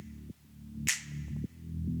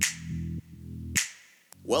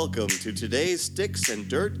Welcome to today's Sticks and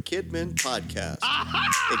Dirt Kidmin podcast,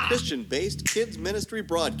 a Christian-based kids ministry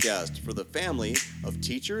broadcast for the family of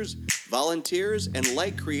teachers, volunteers, and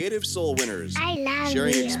light creative soul winners,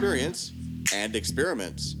 sharing experience and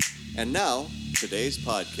experiments. And now, today's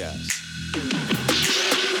podcast.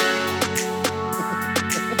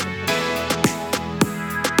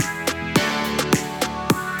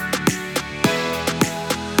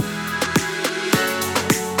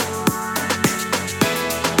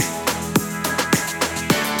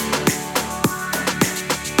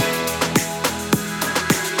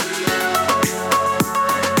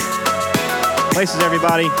 Places,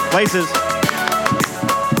 everybody. Places.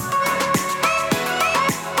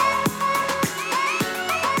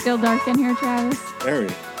 Still dark in here, Travis? Very.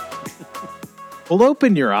 Well,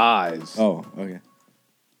 open your eyes. Oh, okay.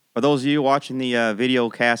 For those of you watching the video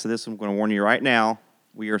cast of this, I'm going to warn you right now.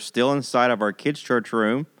 We are inside of our kids' church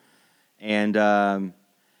room, and our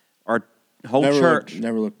whole church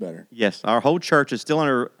never looked better. Yes, our whole church is still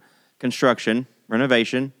under construction,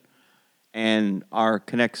 renovation, and our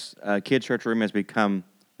Connect's kids' church room has become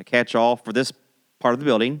a catch-all for this part of the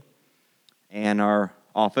building, and our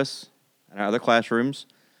office and our other classrooms.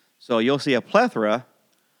 So you'll see a plethora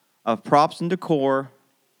of props and decor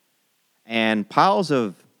and piles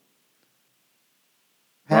of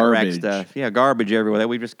hat rack Garbage. stuff. Yeah, garbage everywhere that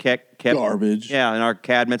we just kept. Garbage. Yeah, and our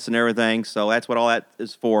cabinets and everything. So that's what all that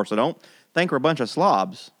is for. So don't think we're a bunch of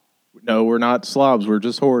slobs. No, we're not slobs. We're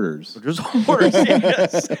just hoarders. We're just hoarders.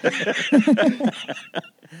 Yes.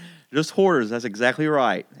 Just hoarders. That's exactly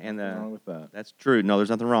right. And Nothing wrong with that. That's true. No, there's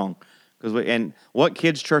nothing wrong. And what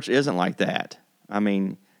kids' church isn't like that? I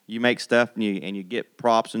mean, you make stuff and you get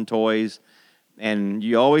props and toys, and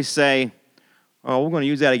you always say, "Oh, we're going to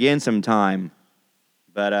use that again sometime."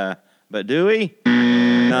 But do we?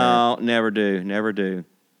 No, never do.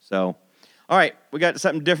 So, all right, we got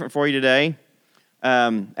something different for you today.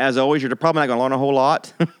 As always, you're probably not going to learn a whole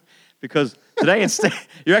lot because today instead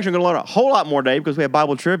you're actually going to learn a whole lot more, Dave, because we have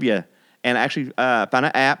Bible trivia, and I actually found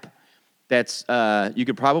an app that's you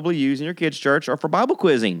could probably use in your kids' church or for Bible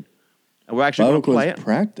quizzing. And we're actually going to play it.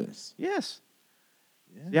 Practice. Yes.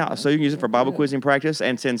 Yeah, so you can use it for Bible quizzing practice,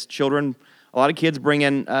 and since a lot of kids bring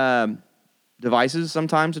in devices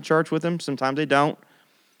sometimes to church with them, sometimes they don't.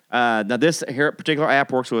 Now this here particular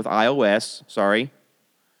app works with iOS. Sorry,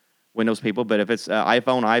 Windows people, but if it's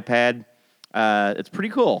iPhone, iPad, it's pretty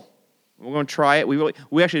cool. We're going to try it.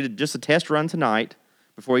 We actually did just a test run tonight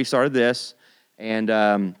before we started this, and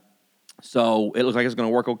so it looks like it's going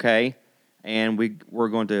to work okay. And we're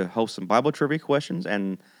going to host some Bible trivia questions,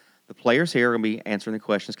 and the players here are going to be answering the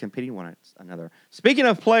questions, competing one another. Speaking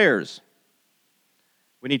of players,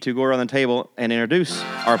 we need to go around the table and introduce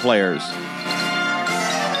our players.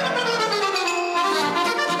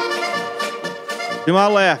 To my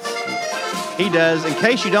left, he does, in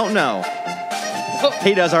case you don't know,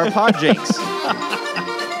 he does our pod jinx.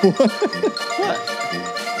 What?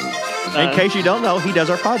 In case you don't know, he does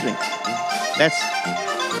our pod jinx.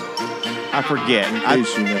 I forget.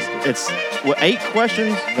 It's 8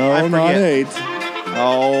 questions? No, not 8.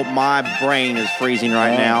 Oh, my brain is freezing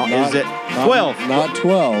right now. Is it 12? Not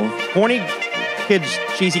 12. Corny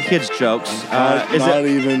cheesy kids jokes. Not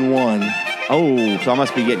even 1. Oh, so I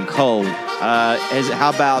must be getting cold.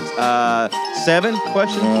 How about 7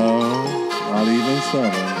 questions? No, not even 7.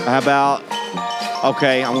 How about,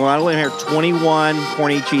 okay, I'm going to let him hear 21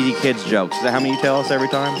 corny cheesy kids jokes. Is that how many you tell us every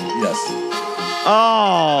time? Yes.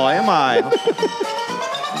 Oh, am I?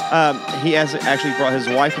 He has actually brought his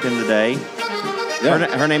wife with him today.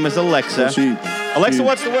 Yeah. Her name is Alexa. Alexa,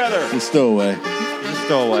 what's the weather? She's still away.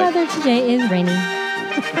 The weather today is rainy.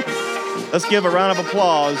 Let's give a round of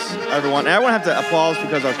applause, everyone. And everyone have to applause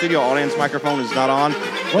because our studio audience microphone is not on.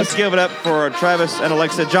 Let's give it up for Travis and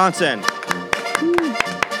Alexa Johnson.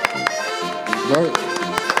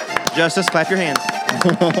 Justice, clap your hands.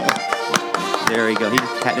 There you go. He's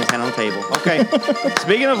patting his hand on the table. Okay.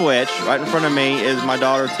 Speaking of which, right in front of me is my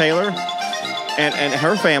daughter Taylor and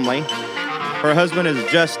her family. Her husband is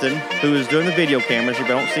Justin, who is doing the video cameras. You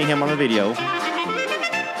don't see him on the video.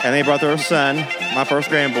 And they brought their son, my first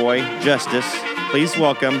grandboy, Justice. Please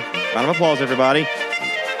welcome, round of applause, everybody,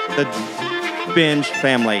 the Binge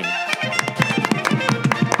family.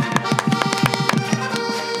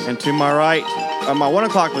 And to my right, on my 1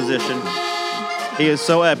 o'clock position, he is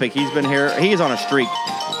so epic. He's been here. He is on a streak.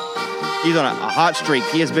 He's on a hot streak.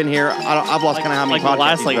 He has been here. I've lost count of how many podcasts the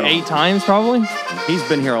last he's been 8 on. times, probably. He's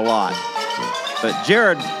been here a lot. But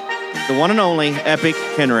Jared, the one and only Epic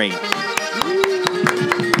Henry.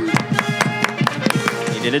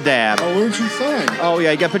 He did a dab. Oh, where'd you sign? Oh,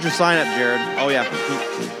 yeah, you got to put your sign up, Jared. Oh, yeah.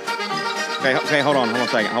 Okay, hold on a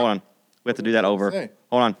second. Hold on. We have to do that over. Say.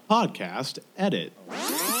 Hold on. Podcast edit.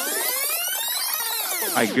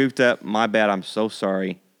 I goofed up. My bad. I'm so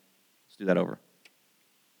sorry. Let's do that over.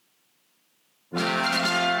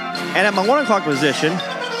 And at my 1 o'clock position,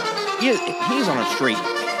 he's on a streak.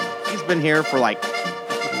 He's been here for like,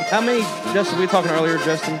 how many, Justin, we were talking earlier,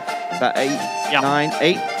 Justin? About 8, 9,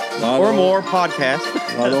 8 or more podcasts.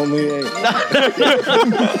 Not only 8.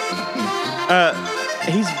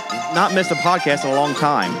 He's not missed a podcast in a long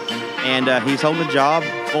time. And he's holding the job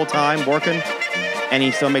full time, working, and he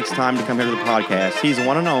still makes time to come here to the podcast. He's the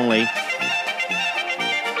one and only.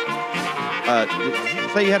 Did you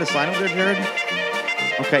say you had a sign over there, Jared?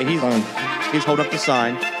 Okay, he's holding up the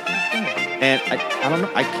sign. And I don't know,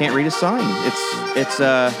 I can't read his sign. It's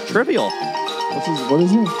trivial. What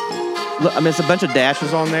is it? Look, I mean, it's a bunch of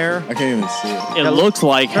dashes on there. I can't even see it. It looks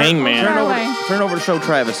like Hangman. Turn over to show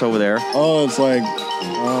Travis over there. Oh, it's like,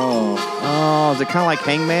 Oh, is it kind of like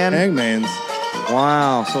Hangman? Hangman's.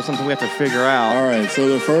 Wow, so something we have to figure out. All right, so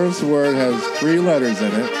the first word has 3 letters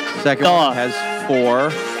in it. Second one has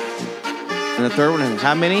 4. And the third one has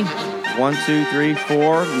how many? 1, 2, 3,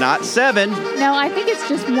 4, not 7. No, I think it's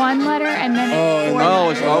just one letter and then it's 4 Oh,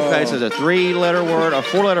 letters. okay, so it's a 3-letter word, a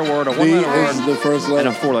 4-letter word, a D 1-letter word, is the first and letter.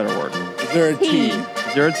 a 4-letter word. Is there a T? T.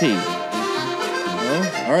 Is there a T? No?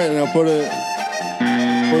 All right, and I'll put a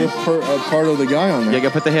part of the guy on Yeah, there. you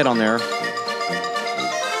gotta put the head on there.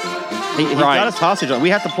 He got us hostage on. We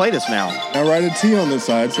have to play this now. Now write a T on the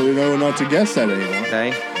side so we know not to guess that anymore. Okay.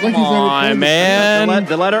 Like Come he's never on, played man.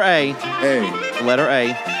 The letter A. this. A. The letter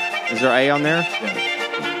A. Is there A on there?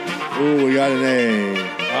 Ooh, we got an A.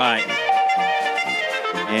 All right.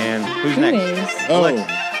 And who's Who next? is? Oh.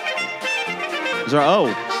 Is there an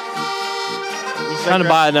O? Trying to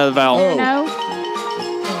buy another vowel. Oh. No?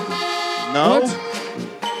 No. What?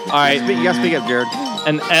 All right, You gotta speak up, Jared.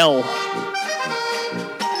 an L.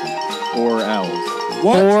 4 L's.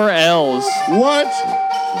 What? 4 L's. What?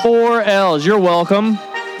 4 L's. You're welcome.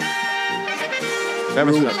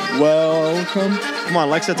 Travis, You're welcome. come on,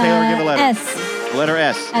 Lexa Taylor, give a letter. S. The letter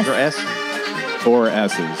S. Is there S? 4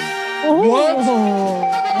 S's. What?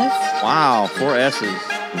 S. Wow, 4 S's.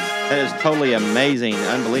 That is totally amazing,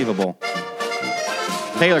 unbelievable.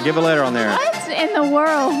 Taylor, give a letter on there. What in the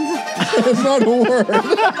world? It's not a word.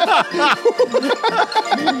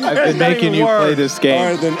 I've been making you play this All game.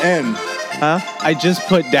 right, then N. I just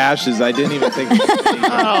put dashes. I didn't even think. Oh,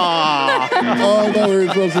 I thought we were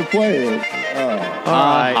supposed to play it. All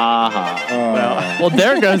right. Well,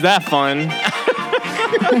 there goes that fun.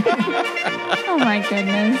 Oh my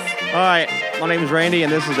goodness. All right. My name is Randy,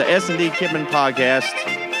 and this is the S&D Kidman podcast.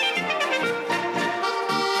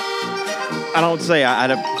 I don't say I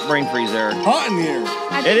had a brain freeze there. Hot in here.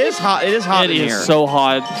 It is hot. It is hot It in is here. so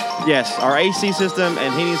hot. Yes, our AC system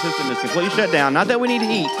and heating system is completely shut down. Not that we need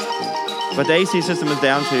to eat, but the AC system is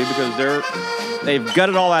down too because they've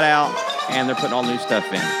gutted all that out and they're putting all new stuff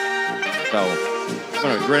in. So we're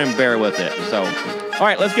gonna grin and bear with it. So, all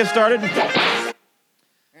right, let's get started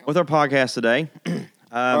with our podcast today.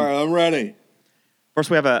 All right, I'm ready. First,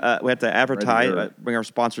 we have to advertise, bring our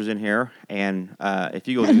sponsors in here, and if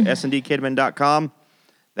you go to sndkidman.com,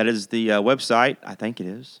 that is the website. I think it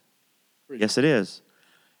is. Yes, it is.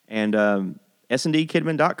 And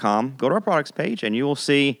sndkidman.com. Go to our products page, and you will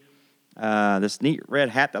see this neat red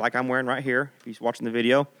hat that like I'm wearing right here. If you're watching the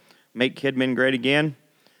video, Make Kidman Great Again.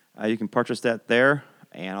 You can purchase that there,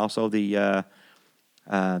 and also the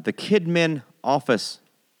Kidman office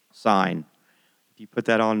sign. If you put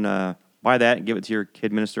that on. Buy that and give it to your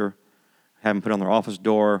kid minister. Have them put it on their office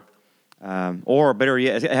door. Or better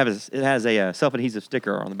yet, it has a self-adhesive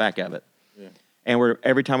sticker on the back of it. Yeah. And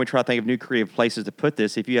every time we try to think of new creative places to put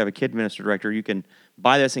this, if you have a kid minister director, you can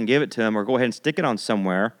buy this and give it to them or go ahead and stick it on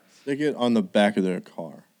somewhere. Stick it on the back of their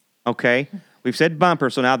car. Okay. We've said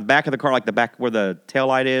bumper, so now the back of the car, like the back where the tail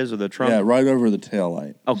light is or the trunk. Yeah, right over the tail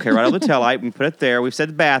light. Okay, right over the tail light. We can put it there. We've said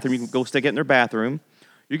the bathroom. You can go stick it in their bathroom.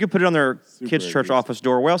 You can put it on their kids' church office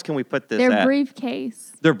door. Where else can we put this Their at?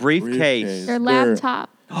 briefcase. Their briefcase. Their laptop.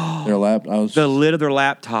 Their laptop. The lid of their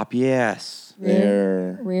laptop, yes.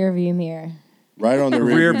 There. Rear view mirror. Right on the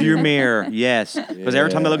Rear view mirror, yes. Because every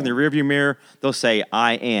time they look in the rear view mirror, they'll say,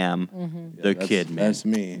 I am the kid man. That's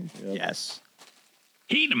me. Yep. Yes.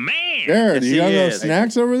 He the man. Jared, Yes, you got he enough is.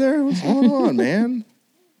 snacks over there? What's going on, man?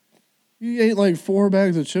 You ate like 4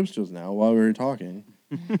 bags of chips just now while we were talking.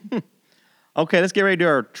 Okay, let's get ready to do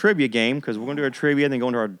our trivia game because we're going to do our trivia and then go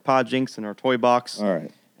into our pod jinx and our toy box. All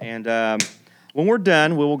right. And when we're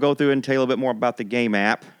done, we will go through and tell you a little bit more about the game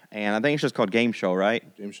app. And I think it's just called Game Show, right?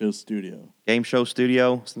 Game Show Studio. Game Show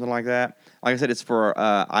Studio, something like that. Like I said, it's for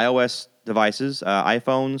iOS devices,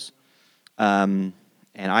 iPhones, and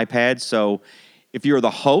iPads. So if you're the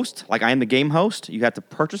host, like I am the game host, you have to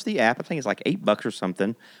purchase the app. I think it's like $8 or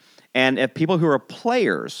something. And if people who are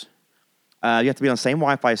players, you have to be on the same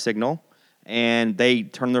Wi-Fi signal, and they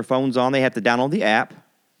turn their phones on. They have to download the app.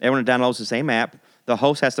 Everyone downloads the same app. The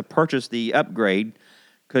host has to purchase the upgrade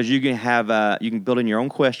because you can have you can build in your own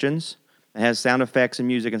questions. It has sound effects and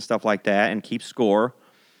music and stuff like that, and keep score.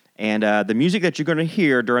 And the music that you're going to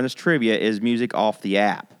hear during this trivia is music off the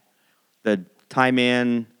app. The time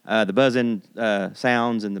in, the buzz in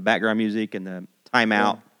sounds, and the background music, and the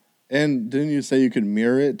timeout. And didn't you say you could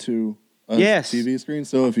mirror it to a Yes. TV screen?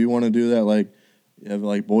 So if you want to do that, like you have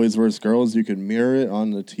like boys versus girls, you could mirror it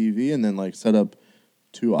on the TV and then like set up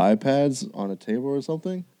 2 iPads on a table or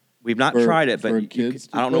something. We've not For- tried it, for but kids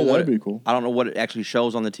to I don't know play, what that'd be cool. I don't know what it actually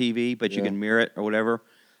shows on the TV, but you Yeah. can mirror it or whatever.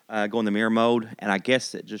 Go in the mirror mode, and I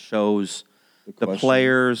guess it just shows the question,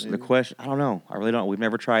 players, the maybe? question. I don't know. I really don't. We've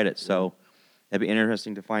never tried it, so that'd be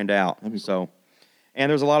interesting to find out. That'd be So, and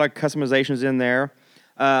there's a lot of customizations in there.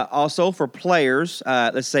 Also for players,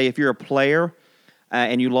 let's say if you're a player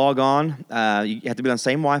and you log on, you have to be on the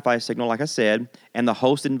same Wi-Fi signal, like I said, and the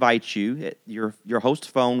host invites you. Your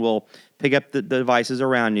host phone will pick up the devices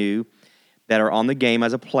around you that are on the game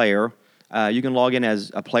as a player. You can log in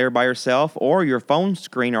as a player by yourself, or your phone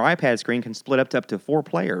screen or iPad screen can split up to 4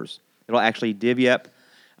 players. It'll actually divvy up.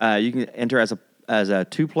 You can enter as a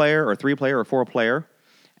 2-player or 3-player or 4-player,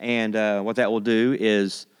 and what that will do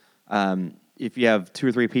is if you have 2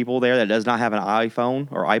 or 3 people there that does not have an iPhone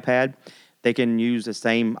or iPad, they can use the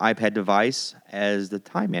same iPad device as the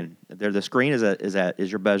time in. The screen is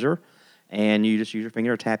your buzzer, and you just use your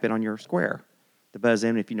finger to tap in on your square to buzz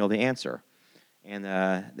in if you know the answer. And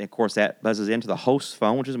of course, that buzzes into the host's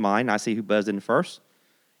phone, which is mine. I see who buzzed in first,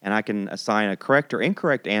 and I can assign a correct or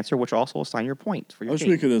incorrect answer, which also assign your point for I your wish team.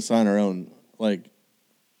 we could assign our own like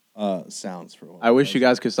sounds for one. I wish you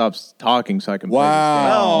guys could stop talking so I can play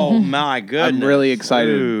Wow. Oh my this game. goodness! I'm really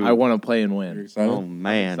excited. Dude. I want to play and You're win. excited? Oh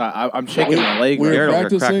man! So I'm shaking my leg. we right Jared were over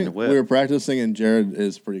there cracking practicing. the whip. We were practicing, and Jared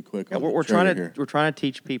is pretty quick. Yeah, on we're the trying trigger to here. we're trying to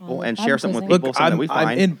teach people Well, and I'm share something with quizzing. people. Look, Something we I'm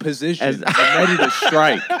find. in position. As- I'm ready to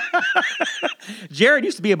strike. Jared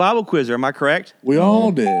used to be a Bible quizzer. Am I correct? We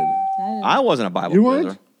all did. I wasn't a Bible You quizzer.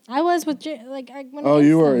 weren't? I was with when Oh,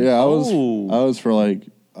 you were. Yeah, I was. Oh. I was for like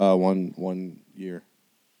one year.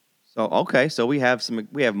 So okay, so we have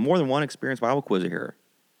more than one experienced Bible quizzer here.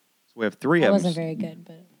 So we have 3 I of them. wasn't very good,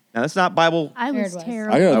 but Now that's not Bible. I Jared was was.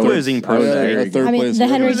 terrible. I got a third, Quizzing per I got se. a third I mean place. the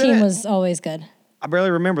Henry ribbon. team was always good. I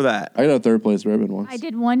barely remember that. I got a third place ribbon once. I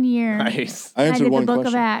did 1 year. Nice. I I answered did the one Book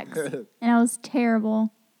question. of Acts, and I was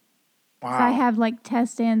terrible. So I have like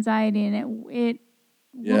test anxiety, and it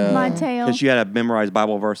Yeah. whooped my tail. Because you had to memorize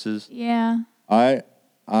Bible verses. Yeah. I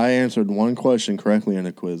answered one question correctly in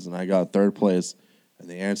a quiz, and I got third place. And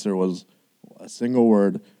the answer was a single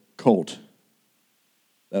word: colt.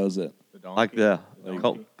 That was it. Like the Colt,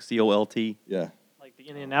 Colt. Yeah, Like the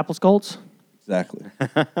Indianapolis Colts. exactly.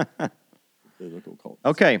 Biblical cult.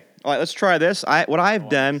 Okay, all right. Let's try this. What I've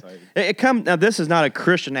done. excited. Now. This is not a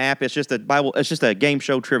Christian app. It's just a Bible. It's just a game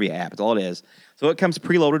show trivia app. That's all it is. So it comes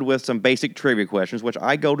preloaded with some basic trivia questions, which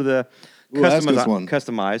I go to the Ooh, ask us one.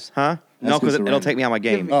 customize. Huh? No, Ask because us a it'll random. take me out of my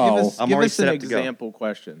game. Give, Oh. give us, I'm give already us an set up to go. example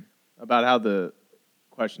question about how the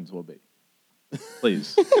questions will be.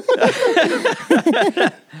 Please.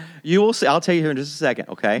 You will see. I'll tell you here in just a second,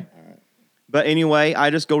 okay? But anyway, I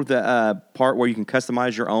just go to the part where you can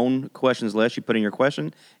customize your own questions list. You put in your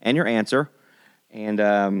question and your answer, and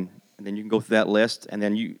then you can go through that list. And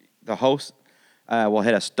then the host, will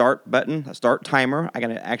hit a start button, a start timer. I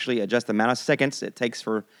can actually adjust the amount of seconds it takes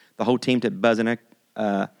for the whole team to buzz in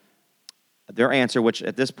their answer. Which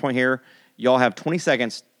at this point here, y'all have 20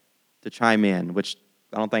 seconds to chime in. Which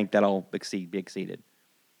I don't think that'll be exceeded.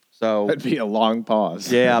 So That'd be a long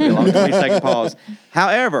pause. yeah, I'll be a long 20-second pause.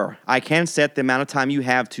 However, I can set the amount of time you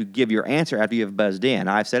have to give your answer after you have buzzed in.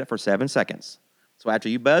 I've set it for 7 seconds. So after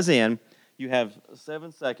you buzz in, you have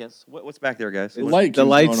 7 seconds. What's back there, guys? The light The keeps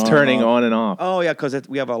light's going turning and off. on and off. Oh, yeah, because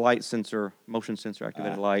we have a light sensor, motion sensor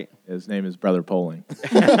activated light. His name is Brother Poling.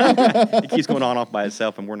 It keeps going on off by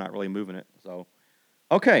itself, and we're not really moving it. So,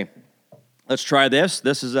 okay, let's try this.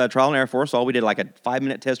 This is trial and error for us all. We did like a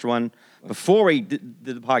 5-minute test run before we did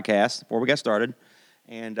the podcast, before we got started.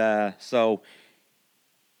 And so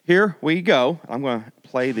here we go. I'm going to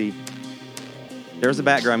play there's the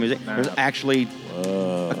background music. There's actually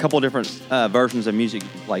a couple of different versions of music you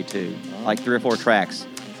can play too, like 3 or 4 tracks.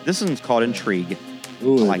 This one's called Intrigue.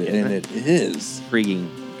 Ooh, I like it, and isn't it is.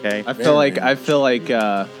 Intriguing, okay? I feel like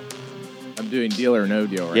I'm doing Deal or No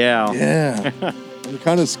Deal right Yeah. Yeah. I'm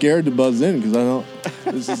kind of scared to buzz in because I don't.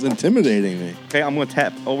 This is intimidating me. Okay, I'm going to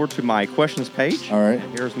tap over to my questions page. All right.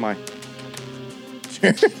 Here's my.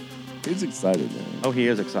 He's excited, man. Oh, he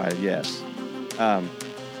is excited. Yes.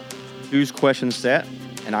 Choose question set,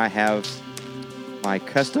 and I have my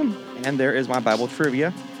custom, and there is my Bible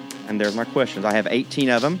trivia, and there's my questions. I have 18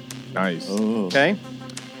 of them. Nice. Oh. Okay.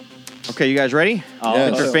 Okay, you guys ready? Yes.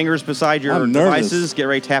 Put your fingers beside your I'm nervous. devices. Get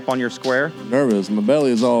ready to tap on your square. Nervous. My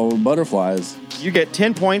belly is all butterflies. You get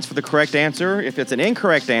 10 points for the correct answer. If it's an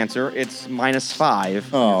incorrect answer, it's -5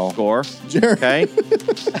 Oh. score. Jared, Okay. Play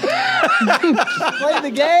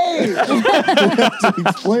the game.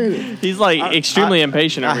 explain it. He's like extremely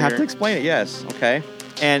impatient I over have here. to explain it. Yes. Okay.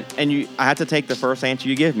 And I have to take the first answer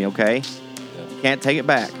you give me. Okay. You can't take it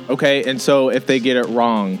back. Okay, and so if they get it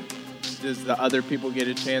wrong, does the other people get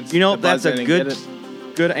a chance? You know, to that's buzz in a and good get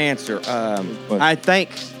it? good answer. question. I think.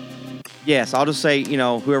 Yes, I'll just say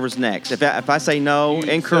whoever's next. If I say no, So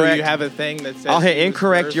incorrect, you have a thing that says I'll hit who's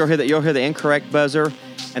incorrect. first? You'll hear the incorrect buzzer,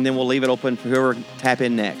 and then we'll leave it open for whoever tap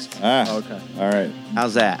in next. Ah. Okay. All right.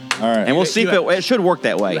 How's that? All right. And we'll see if it should work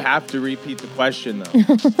that way. You have to repeat the question though.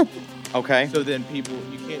 Okay. So then you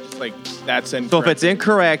can't just like that's incorrect. So if it's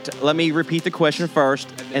incorrect, let me repeat the question first,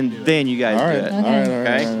 and then you guys All do right. it. All right. All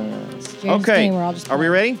right. Okay. All right. It's Jared's Okay. game, we're all just Are we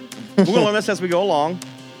playing. ready? We're going to learn this as we go along.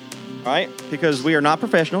 All right? Because we are not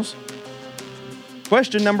professionals.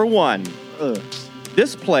 Question number 1.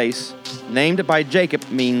 This place, named by Jacob,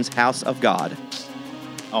 means house of God.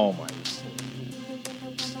 Oh my.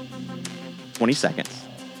 20 seconds.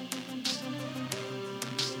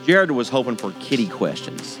 Jared was hoping for kiddie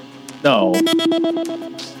questions. No.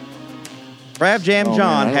 Rav Jam Oh,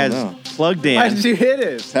 John man, I has don't know. plugged in. Why did you hit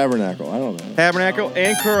it? Tabernacle. I don't know. Tabernacle,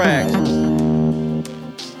 incorrect.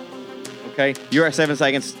 Okay, you're at 7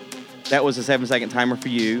 seconds. That was a 7-second timer for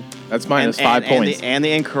you. That's minus And- 5 and points.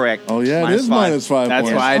 the incorrect. Oh yeah, it is -5. -5 That's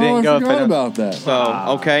points. why I didn't go I if forgot it- about that. So,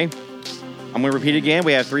 okay. I'm going to repeat again.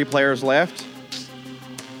 We have 3 players left.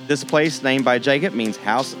 This place, named by Jacob, means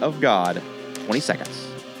house of God. 20 seconds.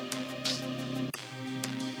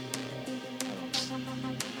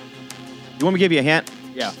 You want me to give you a hint?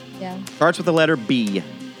 Yeah. Yeah. Starts with the letter B.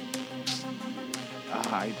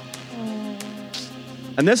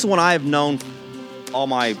 And this is one I have known all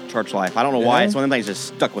my church life. I don't know why. Yeah? It's one of them things that just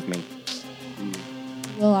stuck with me.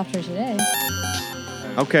 Well, after today.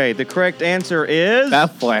 Okay, the correct answer is...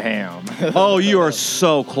 Bethlehem. Oh, you are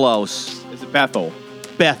so close. Is it Bethel?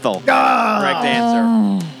 Bethel. Correct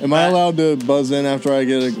answer. Am I allowed to buzz in after I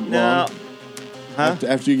get it wrong? No. Huh?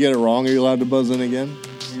 After you get it wrong, are you allowed to buzz in again?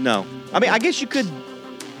 No. I mean, I guess you could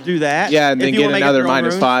do that. Yeah, and if then you get wanna make it another your own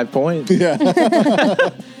minus rules. 5 points. Yeah.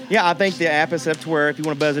 Yeah, I think the app is set up to where if you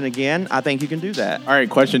want to buzz in again, I think you can do that. All right,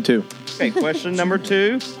 question 2. Okay, question number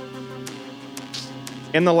 2.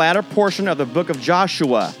 In the latter portion of the book of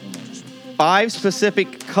Joshua, 5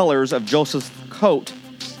 specific colors of Joseph's coat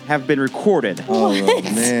have been recorded. Oh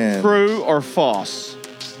man. True or false?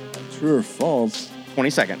 True or false? 20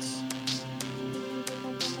 seconds.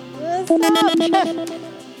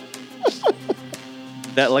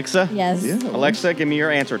 That Alexa? Yes. Yeah. Alexa, give me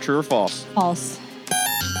your answer. True or false? False.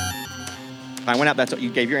 I went out. That's what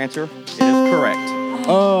you gave your answer. It is correct.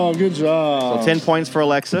 Oh, good job. So 10 points for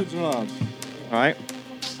Alexa. Good job. All right.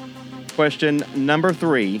 Question number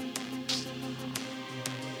 3.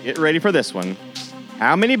 Get ready for this one.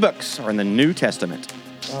 How many books are in the New Testament?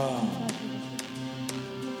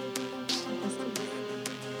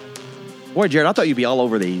 Boy, Jared, I thought you'd be all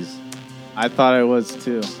over these. I thought it was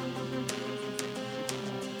 2.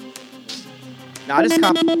 Now, I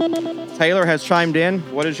just Taylor has chimed in.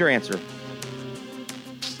 What is your answer?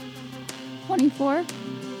 24.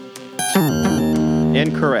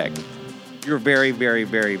 Incorrect. You're very, very,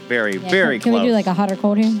 very, very, Yeah, very can close. we do like a hot or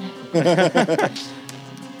cold here?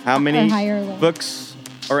 How many higher or lower? books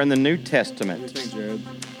are in the New What Testament? do you think, Jared?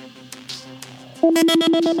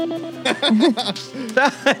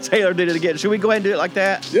 Taylor did it again. Should we go ahead and do it like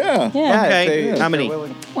that? Yeah. Yeah. Okay. if How they're many?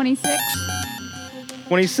 willing. 26.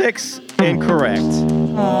 26. Incorrect.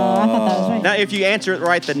 Oh, I thought that was right. Now, if you answer it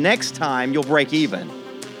right the next time, you'll break even.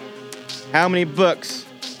 How many books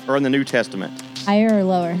are in the New Testament? Higher or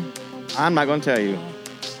lower? I'm not going to tell you.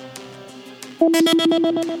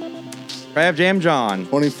 Rav Jam John.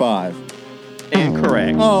 25.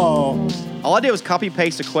 Incorrect. Oh. All I did was copy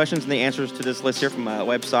paste the questions and the answers to this list here from a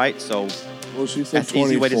website. So, Well, she said That's an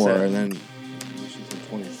easy way to 24, say it. and then she said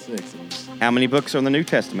 26. And how many books are in the New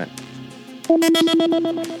Testament?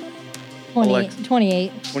 28.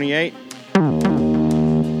 28. 28.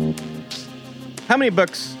 How many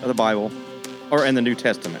books of the Bible are in the New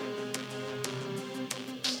Testament?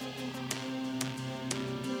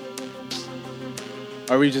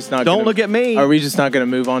 Are we just not? Don't gonna, look at me. Are we just not going to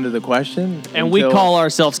move on to the question? And we call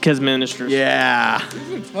ourselves kids ministers. Yeah.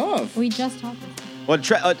 Tough. We just talked. Well,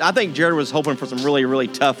 I think Jared was hoping for some really, really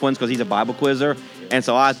tough ones because he's a Bible quizzer, and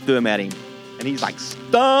so I threw him at him, and he's like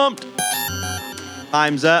stumped.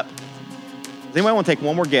 Time's up. Does anybody want to take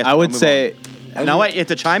one more guess? I would say. No, wait. You have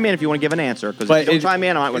to chime in if you want to give an answer. Because if you don't chime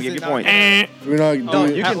in, I'm not going to give you points. We're not No,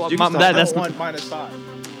 doing you can. You can that's start. 1 -5.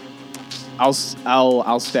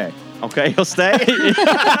 I'll stay. Okay, he'll stay.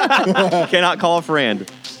 Cannot call a friend.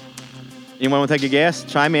 Anyone want to take a guess?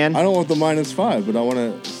 Chime in. I don't want the -5, but I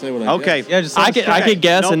want to say what I Okay. guess. Yeah, just I could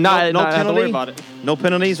guess and not have to worry penalty? about it. No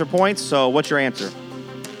penalties or points. So what's your answer?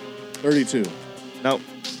 32. No.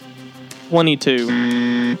 22.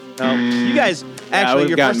 No. You guys, I actually, would've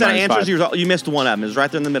your gotten first set of answers, -5. you missed one of them. It was right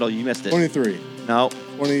there in the middle. You missed it. 23. No.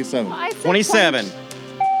 27. I said 27.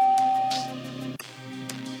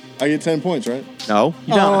 I get 10 points, right? No,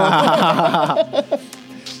 you don't.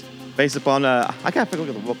 Based upon, I gotta look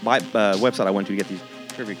at the website I went to get these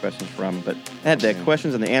trivia questions from, but I had the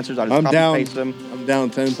questions and the answers. I just I'm copy down. and paste them, I'm down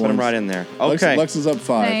 10 points. put them right in there. Okay. Lex is up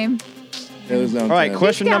 5. Same. Taylor's down All right. 10.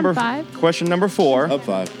 Question He's down number 5. question number 4. Up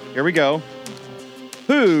 5. Here we go.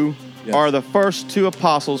 Who Yes. are the first 2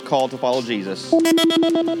 apostles called to follow Jesus? Woo,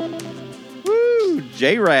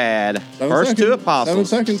 J-Rad. 7 First 2 seconds. apostles.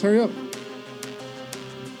 7 seconds. Hurry up.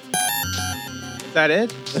 Is that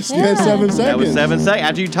it? You had 7 seconds. That was 7 seconds.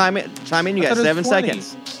 After you chime in, you I got thought it 7 was 20.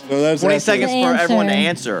 seconds. No, that's 20 after. seconds for everyone to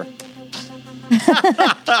answer.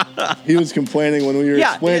 He was complaining when we were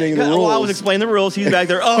explaining the rules. Well, I was explaining the rules. He's back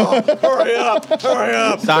there. Oh, hurry up, hurry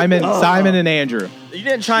up. Simon and Andrew. You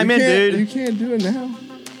didn't chime in, You dude. can't do it now.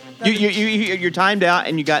 You're timed out,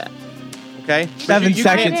 and you got. Okay. 7 You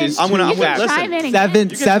seconds can't- is I'm gonna too fast. listen. Chime in again. Seven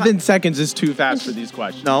can 7 seconds is too fast for these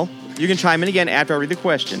questions. No, you can chime in again after I read the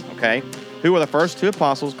question. Okay. Who were the first 2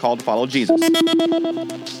 apostles called to follow Jesus?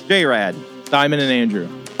 J-Rad. Simon and Andrew.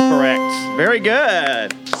 Correct. Very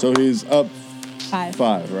good. So he's up 5.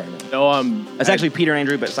 5 right now. No, That's actually Peter and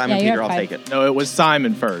Andrew, but Simon Yeah, you're Peter, I'll at take 5. it. No, it was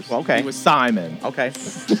Simon first. Well, okay. It was Simon. Okay.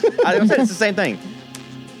 I said it's the same thing.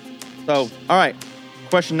 So, all right.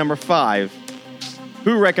 Question number 5.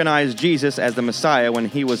 Who recognized Jesus as the Messiah when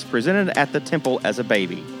he was presented at the temple as a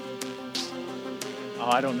baby? Oh,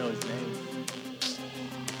 I don't know his name.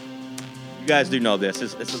 You guys do know this.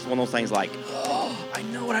 This is one of those things like, oh, I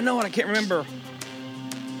know it, I can't remember.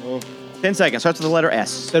 10 seconds. Starts with the letter S.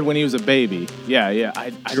 Said when he was a baby. Yeah. I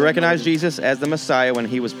You don't recognize know Jesus as the Messiah when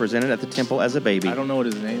he was presented at the temple as a baby. I don't know what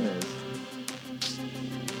his name is.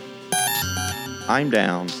 I'm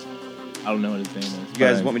down. I don't know what his name is. You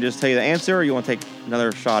guys want me to just tell you the answer, or you want to take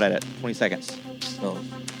another shot at it? 20 seconds. Oh.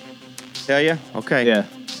 Tell you? Okay. Yeah.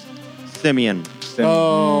 Simeon.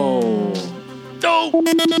 Oh. Dope.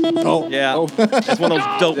 Oh. Yeah. Oh. That's one of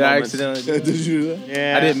those dope Did I moments. accidentally? Did you do that?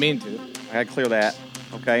 Yeah. I didn't mean to. I gotta clear that.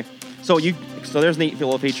 Okay. So there's a neat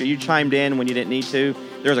little feature. You chimed in when you didn't need to.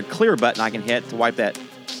 There's a clear button I can hit to wipe that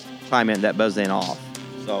chime in, that buzz in off.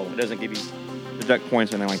 So it doesn't give you deduct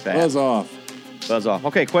points or anything like that. Buzz off. Buzz off.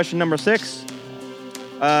 Okay, question number 6.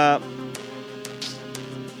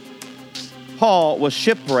 Paul was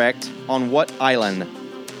shipwrecked on what island?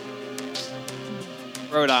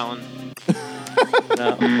 Rhode Island.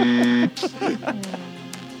 No.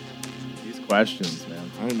 These questions,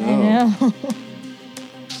 man. I I know. know.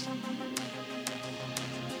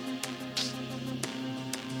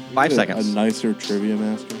 Five A seconds. nicer trivia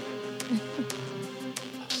master.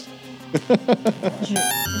 Is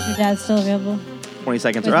your dad still available? 20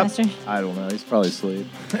 seconds are up. Quizmaster? I don't know. He's probably asleep.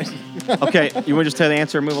 Okay, you want to just tell the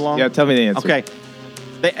answer and move along? Yeah, tell me the answer. Okay.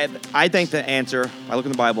 I think the answer, if I look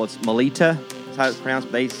in the Bible, it's Melita. That's how it's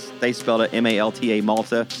pronounced. They spelled it M-A-L-T-A,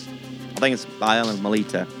 Malta. I think it's the island of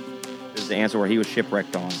Melita is the answer where he was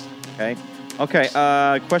shipwrecked on. Okay.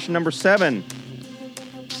 Okay, question number 7.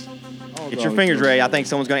 Get your fingers ready. I think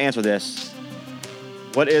someone's going to answer this.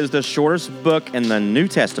 What is the shortest book in the New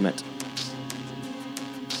Testament?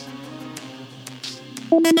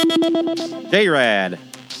 J-Rad.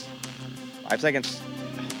 5 seconds.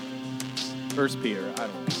 First Peter. I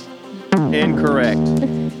don't know. Incorrect.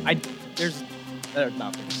 There's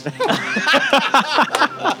nothing.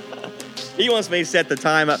 He wants me to set the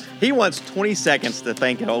time up. He wants 20 seconds to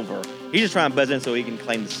think it over. He's just trying to buzz in so he can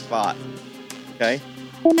claim the spot. Okay?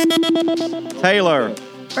 Taylor.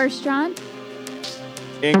 1 John.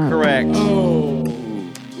 Incorrect. Oh.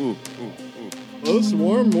 Ooh. Close,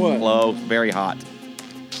 warm, what? Low, very hot.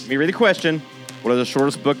 Let me read the question. What is the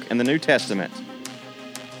shortest book in the New Testament?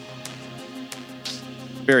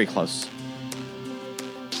 Very close.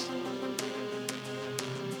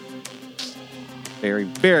 Very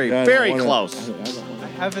Yeah, I don't very wanna- close. I don't wanna-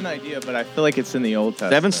 have an idea, but I feel like it's in the Old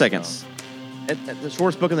Testament. 7 seconds. The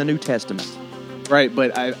shortest book in the New Testament. Right,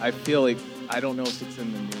 but I feel like I don't know if it's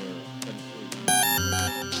in the newer.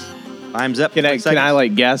 Time's up. Can I 20 seconds.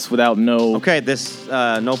 like guess without no? Okay, this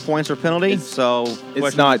no points or penalty, so It's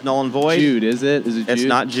question not is null and void. Jude, is it? Is it Jude? It's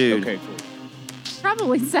not Jude. Okay, cool.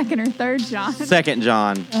 Probably second or third, John. Second,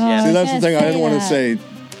 John. Oh, Yes. See, that's the yes, thing. I didn't want to that. say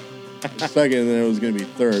second, and then it was going to be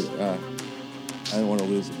third. I didn't want to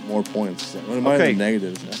lose more points. So it might have Okay. been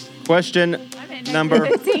negatives. Question I'm at number.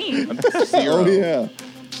 15. Oh, yeah.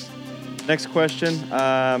 Next question.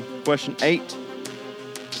 Question 8.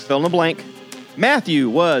 Fill in the blank. Matthew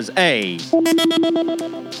was a.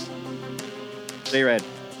 Say red.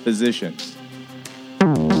 Physician.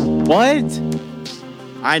 What?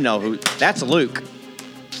 I know who. That's Luke.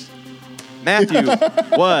 Matthew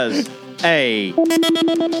was a.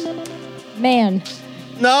 Man.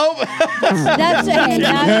 No. That's hey,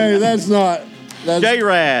 that, Hey, that's not. That's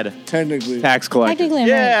J-Rad. technically. Tax collector. technically I'm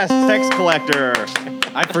Yes, tax collector.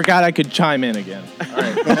 I forgot I could chime in again. All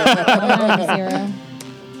right. right. 0.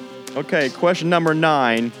 Okay, question number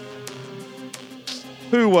 9.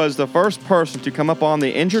 Who was the first person to come upon the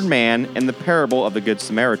injured man in the parable of the Good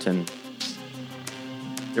Samaritan?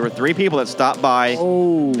 There were 3 people that stopped by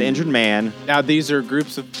Oh. the injured man. Now these are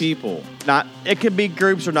groups of people. It could be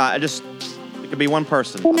groups or not. It could be one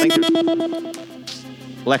person. I think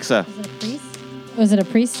Alexa. Was it a priest? Was it a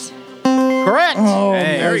priest? Correct. Oh,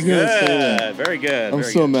 Hey, I Very was gonna say good. that. Very good. I'm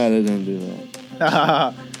very so good. mad I didn't do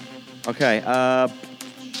that. Okay.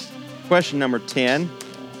 Question number 10.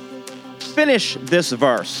 Finish this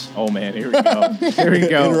verse. Oh man, here we go. Here we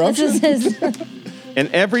go. Interruption? This is his. In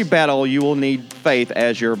every battle, you will need faith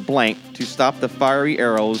as your blank to stop the fiery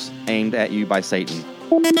arrows aimed at you by Satan.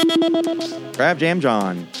 Crab Jam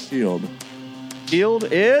John. Shield. Shield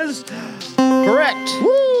is correct.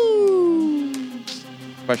 Woo!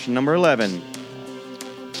 Question number 11.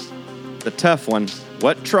 The tough one.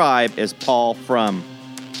 What tribe is Paul from?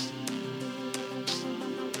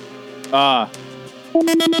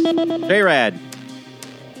 J-Rad.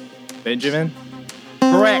 Benjamin,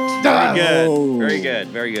 Correct. Very good. Oh. Very good.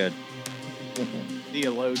 Very good.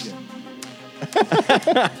 theologian.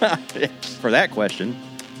 For that question.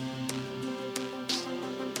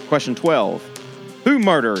 Question 12. Who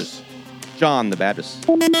murders John the Baptist?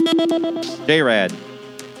 J-Rad.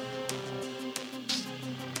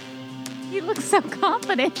 You look so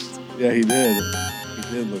confident. Yeah, he did. He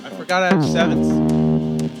did look I up. forgot I have 7s.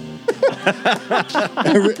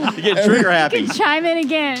 You get trigger happy. You can chime in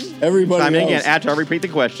again. Everybody Time in else. again after I repeat the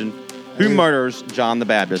question. Who murders John the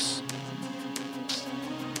Baptist?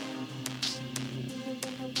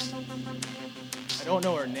 I don't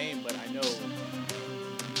know her name, but I know.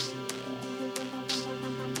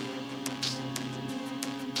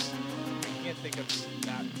 I can't think of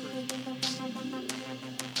that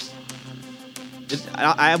person.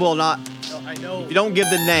 I will not. No, I know. If you don't give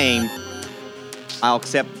the name, I'll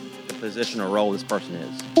accept the position or role this person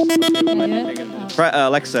is.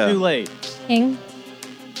 Alexa. Too late. King.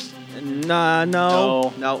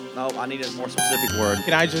 No. I need a more specific word.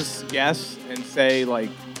 Can I just guess and say like,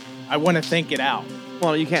 I want to think it out?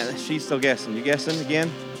 Well, you can't. She's still guessing. You guessing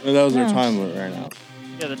again? No, that was our Yeah. time limit right now.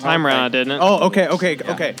 Yeah, the time ran out, didn't it? Oh, okay.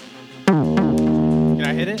 Yeah. Okay. Can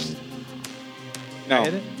I hit it? Can I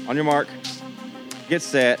hit it? On your mark. Get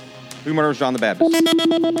set. Who murders John the Baptist?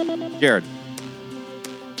 Jared.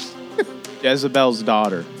 Jezebel's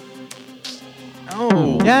daughter.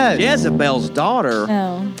 Oh. Yes. Jezebel's daughter.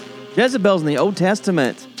 Oh. Jezebel's in the Old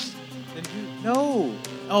Testament. No.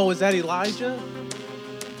 Oh, is that Elijah?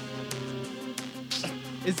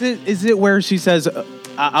 Is it where she says,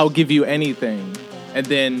 "I'll give you anything," and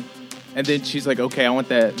then she's like, "Okay, I want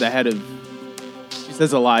the head of." She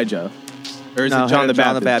says Elijah, or is No, it John the Baptist?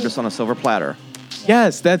 John the Baptist on a silver platter.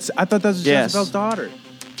 Yes, I thought that was Yes. Jezebel's daughter.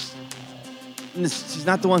 She's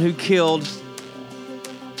not the one who killed.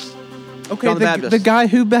 Okay, John the Baptist. the guy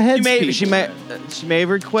who beheads people. She may have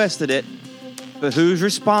requested it, but who's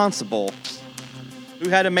responsible? Who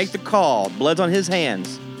had to make the call? Blood's on his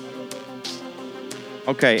hands.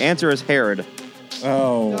 Okay, answer is Herod.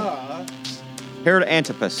 Oh. Herod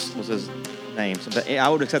Antipas was his name. So I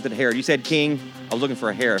would have accepted Herod. You said king. I was looking for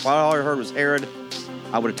a Herod. If all I heard was Herod,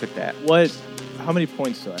 I would have took that. What? How many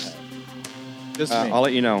points do I have? Just me. I'll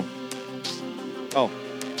let you know. Oh.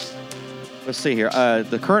 Let's see here.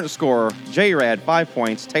 The current score, J-Rad, 5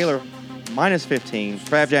 points. Taylor, minus 15.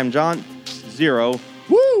 Crab Jam John, 0.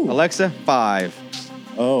 Woo! Alexa, 5.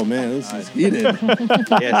 Oh, man, this is heated.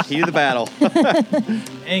 Yes, heat of the battle.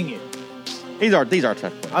 Dang it. These are tough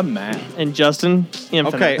questions. I'm mad. And Justin,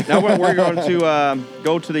 Infinite. Okay, now we're going to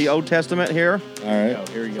go to the Old Testament here. All right. Oh,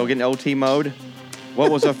 here we So go. get in OT mode.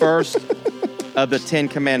 What was the first of the 10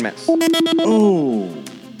 Commandments? Oh.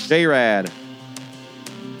 J-Rad.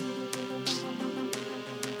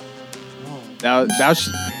 Thou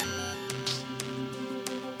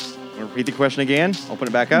I'll repeat the question again. Open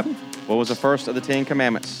it back up. What was the first of the 10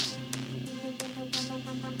 Commandments?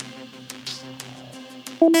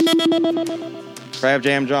 Crab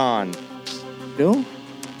Jam John. Kill?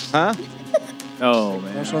 Huh? Oh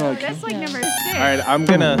man. That's not like That's like Yeah. number 6. All right, I'm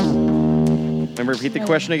gonna. Let me repeat the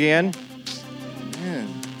question again. man.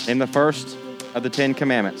 Name the first of the 10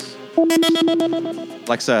 Commandments.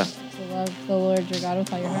 Alexa. To love the Lord your God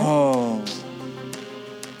with all your heart. Oh.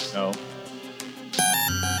 No.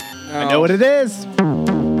 I know what it is.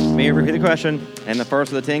 Let me repeat the question. Name the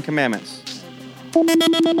first of the 10 Commandments.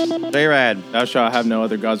 J-Rad. Thou shalt have no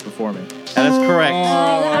other gods before me. That is correct.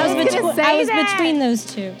 I was, was gonna say I was that. between those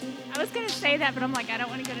two. I was going to say that, but I'm like, I don't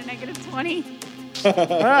want to go to -20.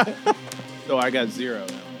 So I got 0 now.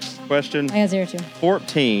 Question I got 0 too.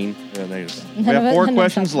 14. Yeah, negative. We have 4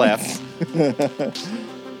 questions left.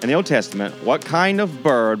 In the Old Testament, what kind of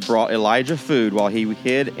bird brought Elijah food while he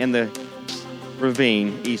hid in the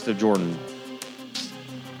ravine east of Jordan?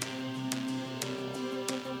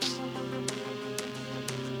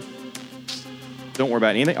 Don't worry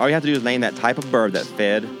about anything. All you have to do is name that type of bird that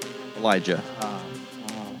fed Elijah.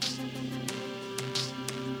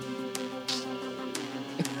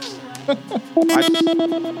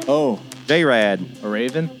 Oh. J-Rad. A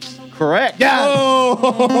raven? Correct.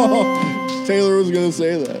 Oh. Taylor was going to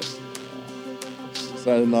say that.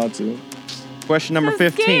 Decided not to. Question number So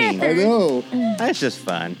 15. scared. I know. That's just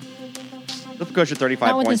fun. Just because you're 35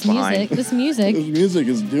 Not with points this behind. music. This music. This music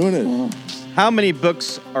is doing it. How many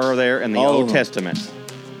books are there in the All of Old them. Testament?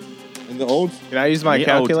 In the old... Can I use my The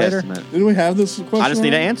calculator? Old Testament. Didn't we have this question? I just need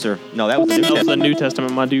an already? answer. No, that was the New That was the Testament. New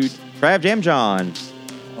Testament, my dude. Trav Jam John.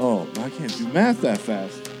 Oh, I can't do math that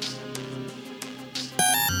fast.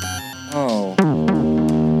 Oh.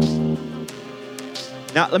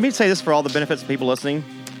 Now, let me say this for all the benefits of people listening.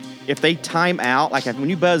 If they time out, like when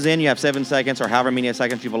you buzz in, you have 7 seconds or however many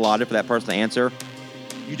seconds you've allotted for that person to answer.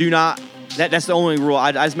 You do not. That's the only rule.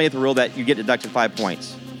 I just made the rule that you get deducted 5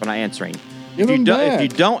 points for not answering. Give If you, them back. if you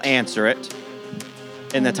don't answer it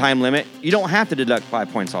in the time limit, you don't have to deduct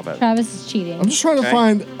 5 points off of it. Travis is cheating. I'm just trying to Okay.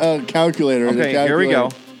 find a calculator. to Okay, here we go.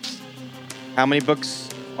 calculate. How many books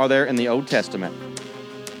are there in the Old Testament?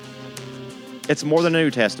 It's more than the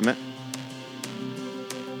New Testament.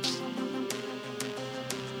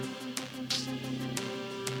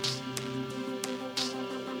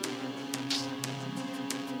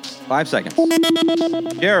 Five seconds.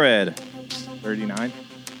 Jared. 39.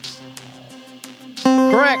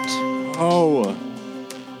 Correct. Oh.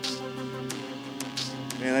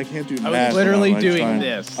 Man, I can't do I math. was literally without, like, doing trying-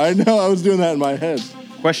 this. I know, I was doing that in my head.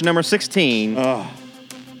 Question number 16 Oh,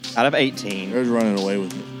 out of 18. they're running away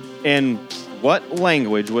with it. In what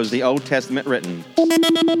language was the Old Testament written?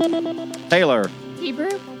 Taylor. Hebrew?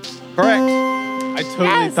 Correct. I totally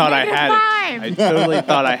Yes, thought I negative had five. it. I totally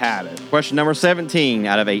thought I had it. Question number 17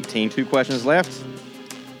 out of 18. 2 questions left.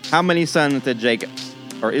 How many sons did Jacob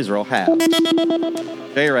or Israel have?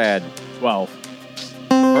 J-Rad. 12.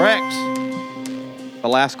 Correct. The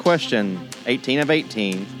last question, 18 of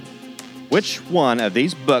 18. Which one of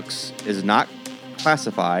these books is not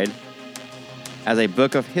classified as a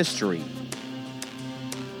book of history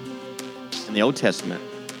in the Old Testament?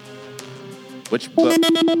 Which book?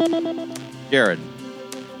 Jared.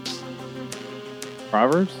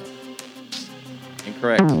 Proverbs?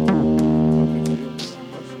 Incorrect. Going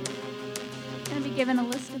to be given a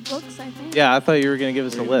list of books, I think. Yeah, I thought you were going to give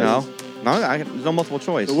us a list. No, there's no multiple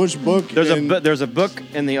choice. So which book? There's a book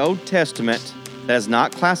in the Old Testament that is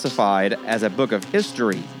not classified as a book of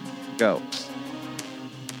history. Go. I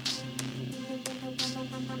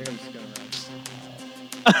think I'm just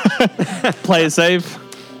gonna Play it safe.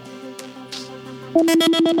 I'm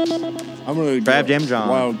gonna Crab go Jam John.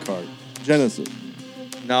 Wild card. Genesis.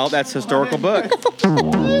 No, that's historical book. I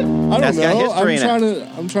don't That's got know. history in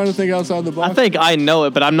I'm trying to think outside the box. I think I know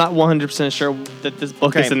it, but I'm not 100% sure that this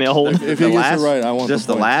book Okay. is in the old. If he gets it right, I want just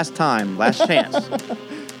the the point. last time, last chance.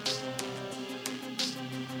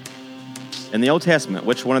 In the Old Testament,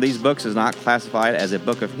 which one of these books is not classified as a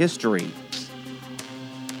book of history?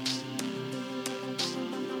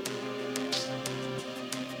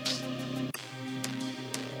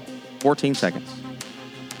 $14 seconds.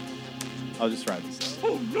 I'll just try this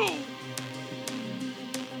out.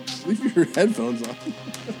 Leave your headphones on.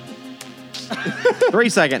 3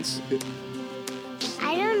 seconds.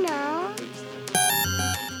 I don't know.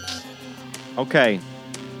 Okay.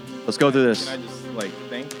 Let's go through this. Can I just like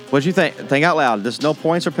think? What'd you think? Think out loud. There's no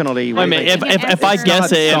points or penalty. Wait a minute. think? If I It's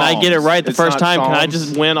guess not it and I get it Psalms. right the It's first not time, can I Psalms.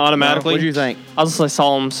 just win automatically? What'd you think? I'll just say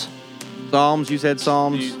Psalms. Psalms. You said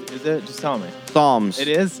Psalms. Is it? Just tell me. Psalms It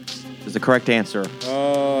is. is the correct answer.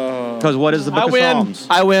 Oh. Because what is the book I of win. Psalms?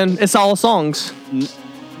 I win. It's all songs.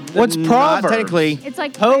 What's Not Proverbs? technically. It's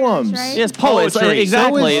like Poems. prayers, right? Yes, poets. Poetry.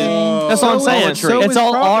 Exactly. So That's what I'm so saying. is- so It's is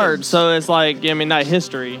all Proverbs. art, so it's like I mean, not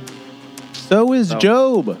history. So is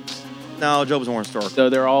Job. No, Job's more historical. So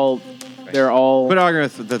they're all. Quit arguing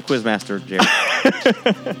with the quizmaster, Jerry.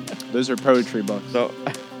 Those are poetry books. So,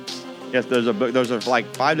 yes, there's a book. There's like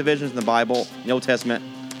 5 divisions in the Bible, in the Old Testament.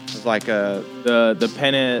 There's like The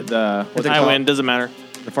pennant. The What's it I called? win. Doesn't matter.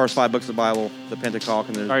 the first 5 books of the Bible, the Pentateuch,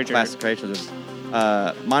 and there's Sorry, Jerry. classifications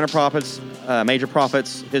of minor prophets, major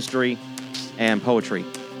prophets, history, and poetry.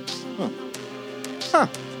 Huh.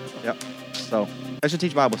 Yep. So I should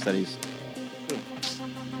teach Bible studies.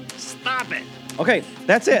 Stop it. Okay,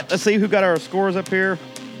 that's it. Let's see who got our scores up here.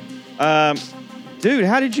 Dude,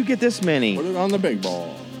 how did you get this many? Put it on the big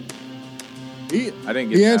ball. He I didn't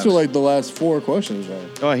get He that. answered like the last 4 questions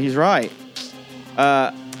right. Oh, he's right.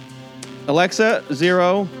 Alexa,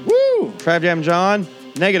 0. Woo! Trav Jam John,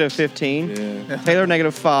 -15. Yeah. Taylor,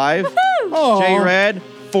 -5. Oh. J-Red,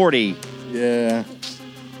 40. Yeah.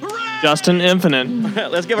 Justin Infinite.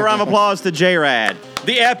 Let's give a round of applause to J-Rad,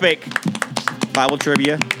 the epic Bible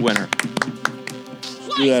trivia winner.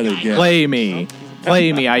 Do that again. Play me.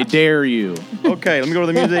 Play me. I dare you. Okay, let me go to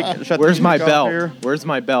the music. Shut the Where's my music off belt? here. Where's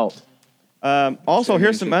my belt? Also,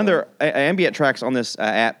 here's some music other ambient tracks on this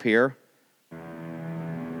app here.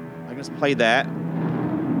 I can just play that.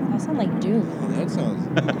 I sound like Doom. Oh, that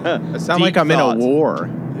sounds. I sound Deep like I'm thought. in a war.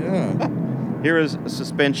 Yeah. Here is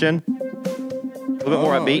Suspension. A little bit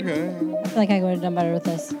more upbeat. Okay. I feel like I would have done better with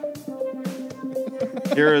this.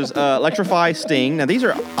 Here is Electrify, Sting. Now these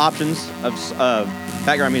are options of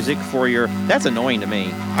background music for your. That's annoying to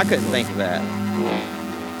me. I couldn't think of that.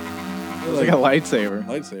 It's like a lightsaber.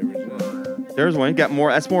 Lightsabers. Yeah. There's one. You got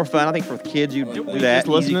more. That's more fun. I think for kids you do that. just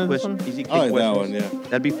listen to this Easy, one? easy I like that questions. one. Yeah.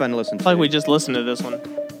 That'd be fun to listen to. Like we just listened to this one.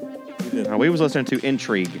 We did. We was listening to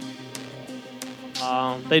Intrigue,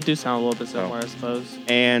 They do sound a little bit similar, I suppose.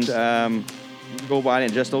 and you can go by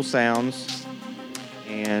and adjust those sounds.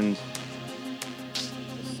 And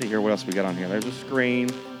let's see here, what else we got on here. There's a screen.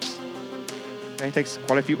 Okay, it takes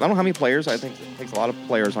quite a few. I don't know how many players. I think it takes a lot of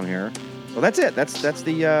players on here. So that's it. That's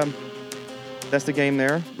the game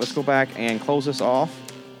there. Let's go back and close this off.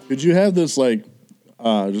 Could you have this like,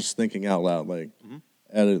 just thinking out loud, like Mm-hmm.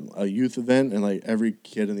 at a youth event, and like every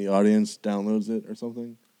kid in the audience downloads it or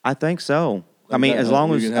something? I think so. I Like mean, that, as long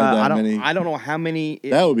you as can have that many- I don't know how many it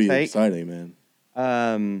That would be take. exciting,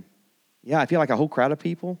 man. Yeah, I feel like a whole crowd of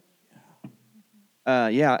people.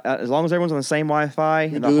 Yeah, as long as everyone's on the same Wi-Fi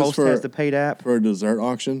and the do this host for- has the paid app, For a dessert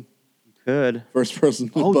auction, good. first person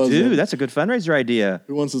to Oh, buzz dude, in. that's a good fundraiser idea.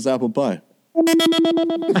 Who wants this apple pie?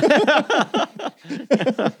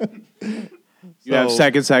 You have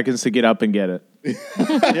seconds to get up and get it.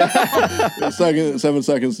 7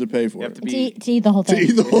 seconds to pay for You have it. to To be. eat the whole To thing.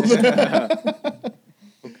 eat the whole thing.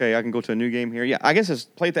 Okay, I can go to a new game here. Yeah, I guess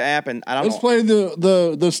just play the app, and I don't Let's know. play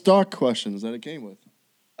the stock questions that it came with.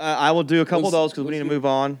 I will do a couple of Let's- those because we need to let's move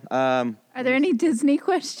on. Are there any Disney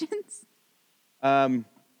questions?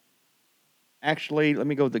 Actually, let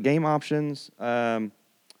me go with the game options. Boom,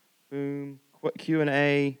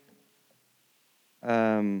 Q&A.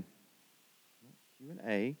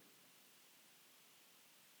 Q&A.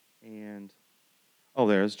 And, oh,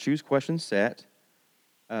 there's choose question set.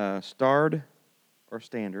 Starred or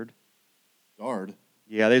standard. Guard.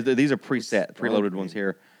 Yeah, these are preset, preloaded ones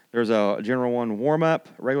here. There's a general one warm up,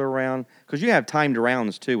 regular round, because you have timed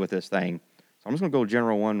rounds too with this thing. So I'm just gonna go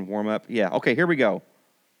general one warm up. Yeah, okay, here we go.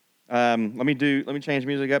 Let me change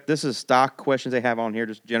music up. This is stock questions they have on here,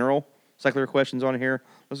 just general secular questions on here.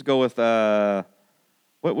 Let's go with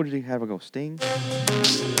what did he have? I go Sting?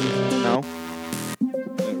 No.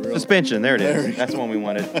 Suspension. There it There is. we That's the one we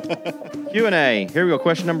wanted. Q&A. Here we go.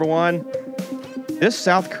 Question number 1. This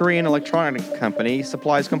South Korean electronic company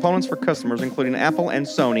supplies components for customers, including Apple and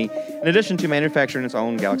Sony, in addition to manufacturing its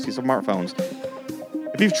own Galaxy smartphones.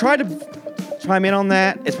 If you've tried to chime in on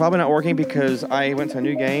that, it's probably not working because I went to a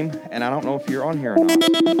new game, and I don't know if you're on here or not.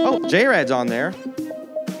 Oh, J-Rad's on there.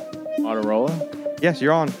 Motorola? Yes,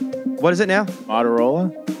 you're on. What is it now?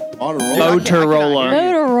 Motorola? Motorola. Motorola.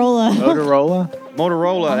 Motorola. Motorola?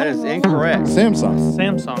 Motorola. That is incorrect. Samsung.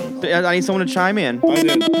 Samsung. I need someone to chime in. I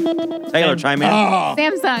did. Taylor, chime in. Ah.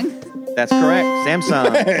 Samsung. That's correct.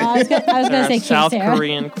 Samsung. I was gonna say South Kyocera.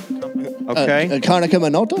 Korean company. Okay. Konica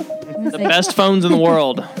Minolta? The best phones in the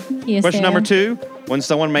world. Yes, Question they number are. 2. When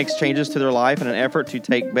someone makes changes to their life in an effort to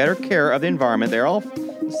take better care of the environment, they're all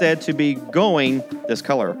said to be going this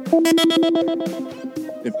color.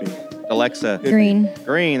 Hippie. Alexa. Green.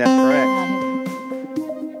 Green, that's correct.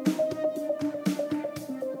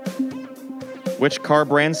 Which car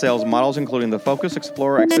brand sells models including the Focus,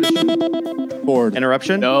 Explorer, Expedition? Ford.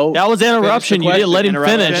 Interruption? No. That was interruption. You didn't let him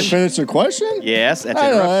Interruption. finish. Finish the question? Yes, that's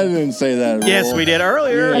I interruption. didn't say that. Yes, Rule. we did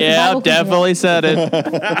earlier. That's a Yeah, Bible question. definitely said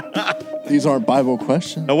it. These aren't Bible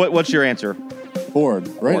questions. Oh, what's your answer? Ford,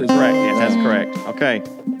 right? Correct. Yes, that's correct. Okay.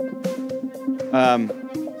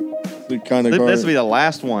 The kind of This will be the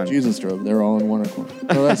last one. Jesus drove. They're all in one accord.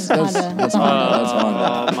 No, that's Honda. That's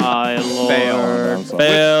Honda. Oh, my Lord. I'm sorry.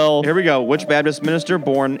 Fail. Here we go. Which Baptist minister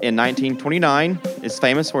born in 1929 is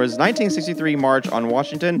famous for his 1963 March on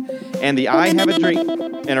Washington and the I Have a Dream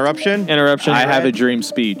interruption? Interruption. I have a dream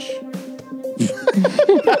speech.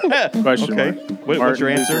 Question Okay. mark. What's your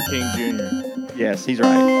Martin answer? Luther King Jr. Yes, he's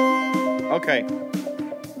right. Okay.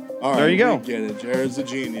 All right, There you go. we get it. Jared's a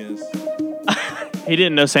genius. He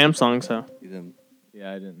didn't know Samsung, so. He didn't.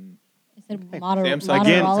 Yeah, I didn't. I said Samsung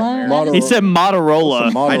again. Motorola. He said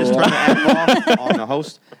Motorola. I just turned the app off on the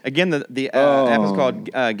host. Again, the app is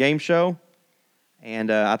called Game Show.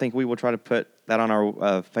 And I think we will try to put that on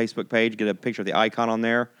our Facebook page, get a picture of the icon on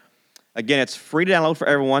there. Again, it's free to download for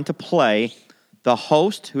everyone to play. The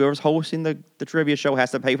host, whoever's hosting the trivia show,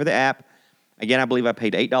 has to pay for the app. Again, I believe I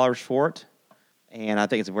paid $8 for it. And I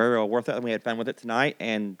think it's very well worth it. And we had fun with it tonight.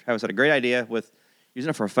 And Travis had a great idea with using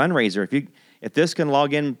it for a fundraiser. If this can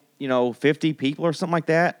log in, 50 people or something like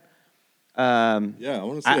that. Yeah, I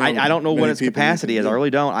want to see. I don't know what its people capacity you is. can I do. really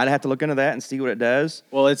don't. I'd have to look into that and see what it does.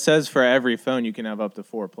 Well, it says for every phone you can have up to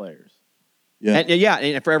 4 players. Yeah.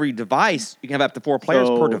 And for every device, you can have up to 4 players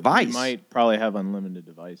So per device. You might probably have unlimited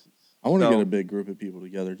devices. I want to So- get a big group of people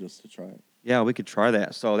together just to try it. Yeah, we could try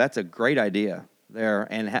that. So that's a great idea there.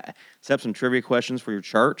 And set up some trivia questions for your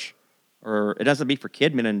church. Or it doesn't be for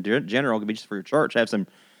kidmen in general. It could be just for your church. Have some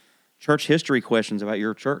church history questions about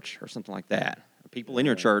your church or something like that. Or people in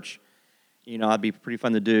your church. That'd be pretty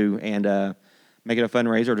fun to do. And make it a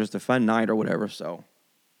fundraiser or just a fun night or whatever. So,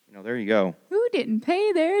 there you go. Who didn't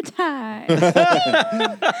pay their tithe?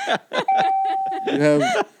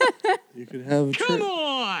 You could have a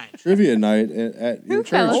trivia night at your Who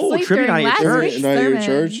fell church. asleep trivia during night at last your week's Trivia night at your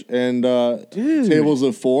sermon? church and tables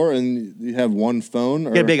of 4, and you have one phone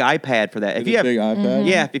or Get a big iPad for that. If get you a have big iPad.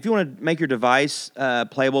 Yeah, if you want to make your device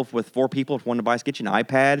playable with 4 people with one device, get you an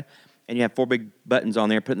iPad, and you have 4 big buttons on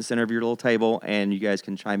there, put in the center of your little table, and you guys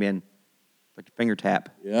can chime in, like your finger tap.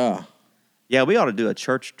 Yeah, Yeah, we ought to do a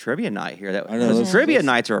church trivia night here. I know, let's- Trivia let's-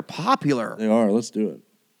 nights are popular, they are. Let's do it.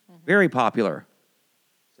 very popular.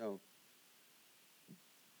 So,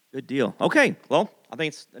 good deal. Okay, well, I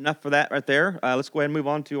think it's enough for that right there. Let's go ahead and move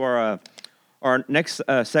on to our next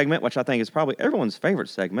segment, which I think is probably everyone's favorite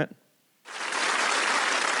segment.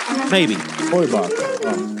 Maybe. Toy box.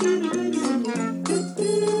 Oh.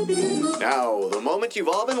 Now, the moment you've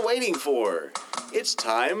all been waiting for. It's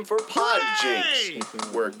time for Pod Jinx,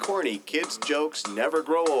 where corny kids' jokes never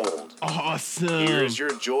grow old. Awesome. Here's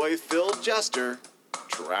your joy-filled jester,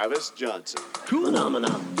 Travis Johnson.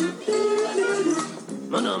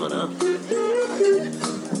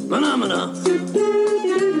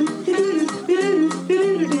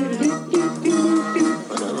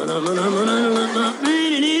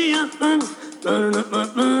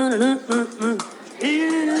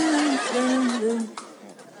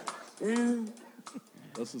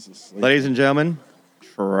 This is a sleep. Ladies and gentlemen,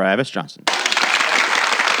 Travis Johnson.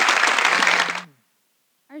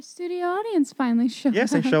 Our studio audience finally showed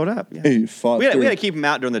Yes, up. they showed up. Yeah. He fought We had through. to keep them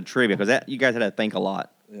out during the trivia because you guys had to think a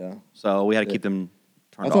lot. Yeah. So we had to keep them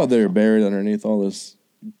turned I off. thought they were buried underneath all this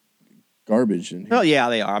garbage in here. Well, yeah,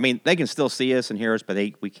 they are. I mean, they can still see us and hear us, but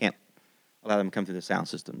we can't allow them to come through the sound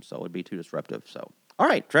system, so it would be too disruptive. So, all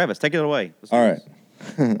right, Travis, take it away. Let's do All right.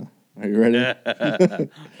 this. Are you ready?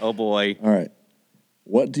 Oh, boy. All right.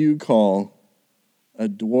 What do you call a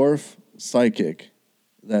dwarf psychic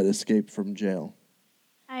that escaped from jail?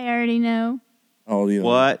 I already know. Oh, you know,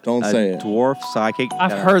 What? Don't a say it. Dwarf psychic.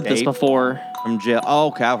 I've that heard this escaped before. From jail. Oh,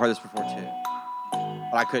 okay, I've heard this before, too.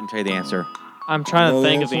 But I couldn't tell you the answer. I'm trying know to the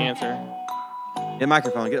think of the answer? answer. Get the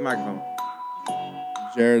microphone. Get the microphone.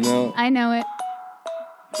 Jared, no. I know it.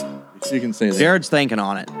 She can say that. Jared's thinking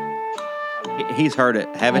on it. He's heard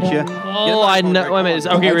it, haven't you? Oh, I know. Wait a minute.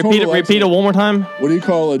 Okay, I told repeat it. Alexa. Repeat it one more time. What do you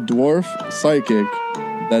call a dwarf psychic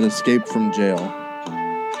that escaped from jail?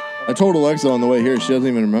 I told Alexa on the way here. She doesn't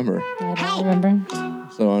even remember. I don't remember.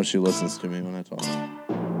 So she listens to me when I talk.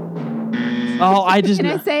 Oh, I just. Can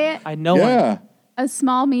I say it? I know. Yeah. A A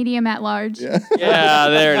small, medium, at large. Yeah. Yeah,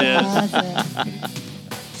 there it is. Oh,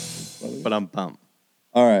 that's it. But I'm pumped.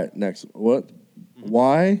 All right, next.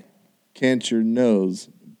 Why can't your nose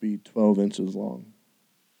be 12 inches long?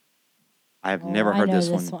 I've Oh, never I heard know this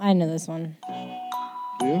one. I know this one.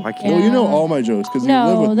 Do you? Why can't Well, you know Yeah. all my jokes because you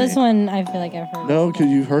live No, with this me. one I feel like I've heard. No, because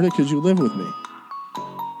you've heard it because you live with me.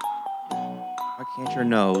 Why can't your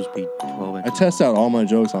nose be 12 I inches? test out all my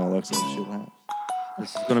jokes on Alexa and she laughs.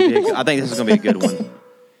 This is gonna be. I think this is gonna be a good one.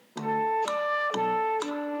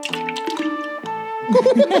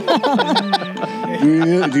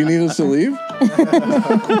 Do you need us to leave?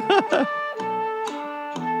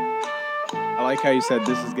 I like how you said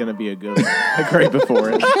this is gonna be a good one. Like right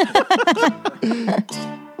before it.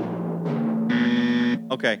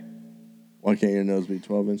 Okay. Why can't your nose be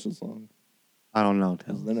 12 inches long? I don't know.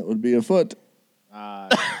 Tell. Then it would be a foot. Oh,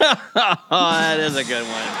 that is a good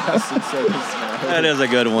one. That is a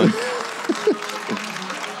good one.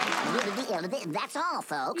 That's all,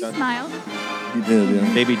 folks. He smiled. You did,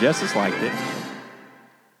 yeah. Baby Justice liked it.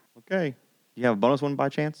 Okay. Do you have a bonus one by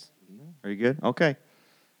chance? Are you good? Okay.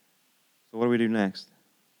 So what do we do next?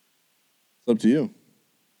 It's up to you.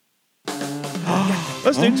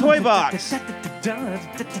 Let's do Toy Box. This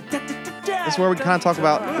is where we kind of talk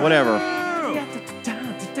about whatever.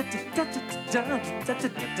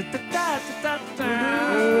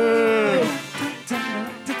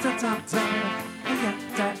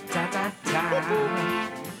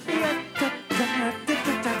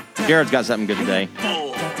 Jared's got something good today.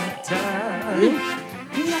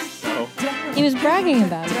 He was bragging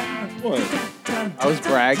about it. What? I was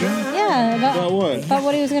bragging. Yeah, About what? about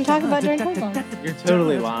what he was going to talk about during Toy Bomb. You're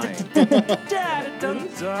totally lying.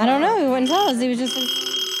 I don't know. He wouldn't tell us. He was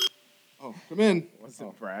just Oh, come in.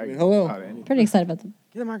 Wasn't bragging. hello. about anything. pretty excited about them.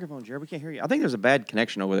 Get the microphone, Jared. We can't hear you. I think there's a bad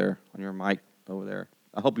connection over there on your mic over there.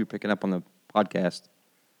 I hope you're picking up on the podcast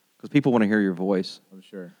because people want to hear your voice. I'm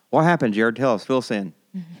sure. What happened, Jared? Tell us. Fill us in.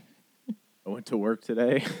 I went to work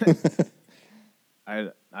today.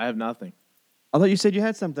 I have nothing. I thought you said you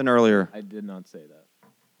had something earlier. I did not say that.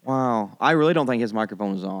 Wow. I really don't think his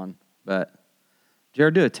microphone was on, but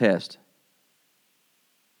Jared, do a test.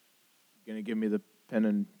 You gonna give me the pen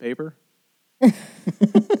and paper?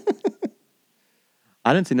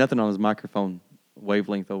 I didn't see nothing on his microphone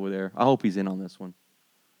wavelength over there. I hope he's in on this one.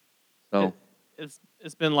 So,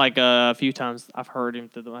 It's been like a few times I've heard him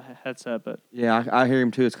through the headset, but yeah, I hear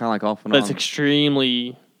him too. It's kind of like off and but on. it's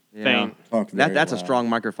extremely Yeah. faint. Talk very That's a loud. strong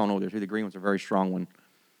microphone over there too. The green one's a very strong one.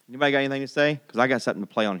 Anybody got anything to say? Because I got something to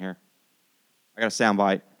play on here. I got a sound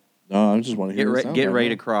bite. No, I just want to hear the sound Get right ready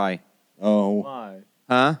now. to cry. Oh, Why?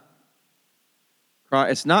 Huh? Cry.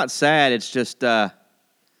 It's not sad. It's just,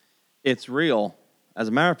 it's real. As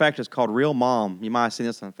a matter of fact, it's called Real Mom. You might have seen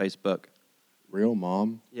this on Facebook. real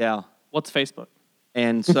mom? Yeah. What's Facebook?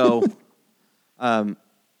 And so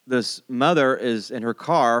this mother is in her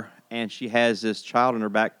car, and she has this child in her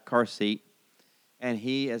back car seat, and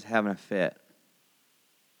he is having a fit.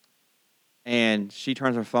 And she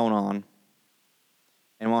turns her phone on,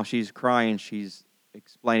 and while she's crying, she's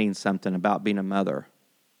explaining something about being a mother.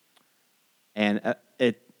 And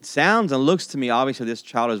it sounds and looks to me, obviously, this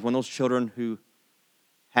child is one of those children who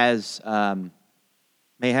has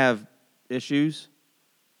may have issues,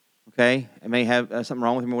 okay? It may have something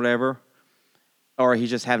wrong with him or whatever. Or he's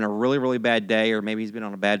just having a really, really bad day, or maybe he's been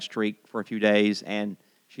on a bad streak for a few days, and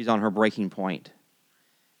she's on her breaking point.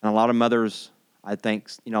 And a lot of mothers, I think,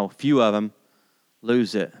 a few of them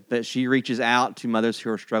lose it. But she reaches out to mothers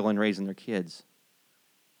who are struggling raising their kids.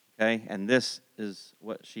 Okay? And this is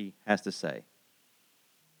what she has to say.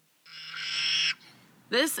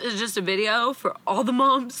 This is just a video for all the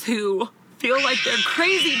moms who feel like they're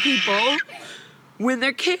crazy people when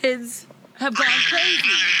their kids have gone crazy.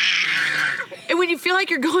 And when you feel like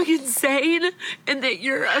you're going insane and that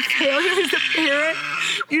you're a failure as a parent,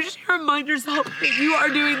 you just remind yourself that you are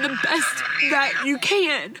doing the best that you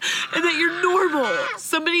can and that you're normal.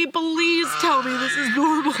 Somebody please tell me this is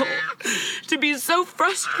normal. To be so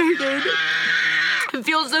frustrated and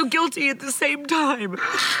feel so guilty at the same time.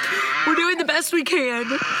 We're doing the best we can.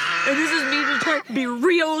 And this is me just trying to be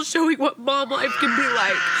real, showing what mom life can be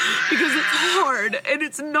like. Because it's hard and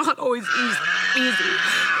it's not always easy.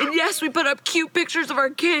 And yes, we put up cute pictures of our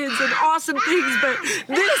kids and awesome things, but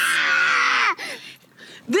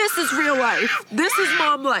this is real life. This is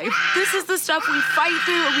mom life. This is the stuff we fight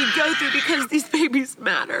through and we go through because these babies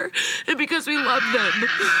matter and because we love them.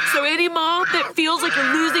 So any mom that feels like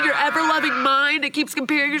you're losing your ever-loving mind and keeps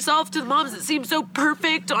comparing yourself to the moms that seem so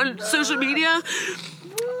perfect on social media,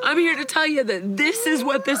 I'm here to tell you that this is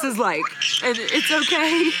what this is like. And it's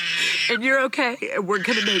okay. And you're okay. And we're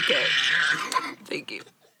going to make it. Thank you.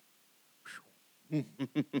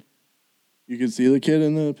 You can see the kid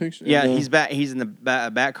in the picture. Yeah, he's back. He's in the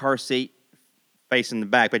back car seat, facing the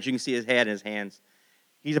back, but you can see his head and his hands.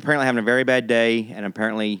 He's apparently having a very bad day, and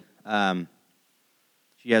apparently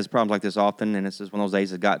she has problems like this often, and this is one of those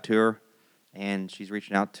days that got to her, and she's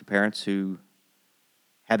reaching out to parents who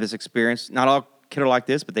have this experience. Not all kids are like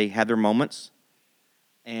this, but they have their moments,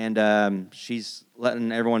 and she's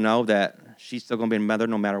letting everyone know that she's still going to be a mother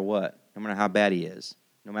no matter what, no matter how bad he is,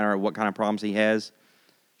 no matter what kind of problems he has.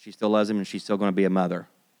 She still loves him, and she's still going to be a mother.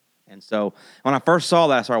 And so when I first saw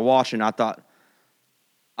that, I started watching. I thought,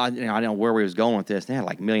 I didn't know where we was going with this. They had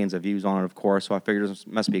like millions of views on it, of course, so I figured this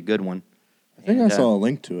must be a good one. I think I saw a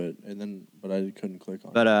link to it, but I couldn't click on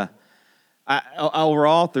it. But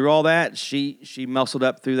overall, through all that, she muscled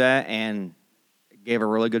up through that and gave a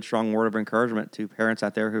really good, strong word of encouragement to parents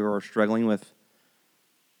out there who are struggling with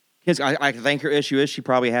kids. I think her issue is she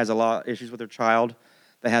probably has a lot of issues with her child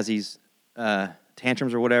that has these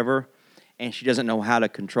tantrums or whatever, and she doesn't know how to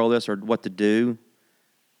control this or what to do.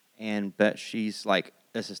 But she's like,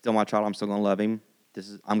 this is still my child. I'm still going to love him.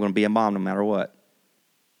 I'm going to be a mom no matter what.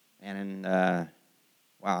 And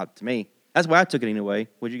wow, to me, that's why I took it anyway.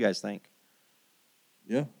 What did you guys think?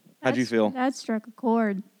 Yeah. How'd you feel? That struck a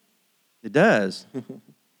chord. It does.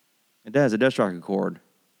 It does. It does strike a chord.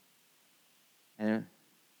 And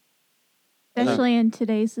Especially in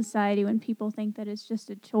today's society when people think that it's just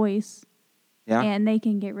a choice. Yeah. And they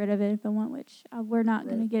can get rid of it if they want, which we're not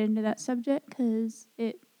going to get into that subject because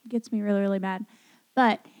it gets me really, really mad.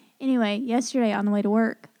 But anyway, yesterday on the way to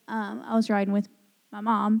work, I was riding with my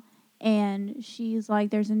mom, and she's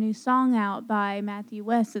like, there's a new song out by Matthew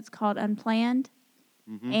West. It's called Unplanned.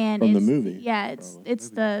 Mm-hmm. And From the it's, movie. Yeah, it's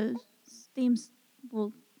the theme,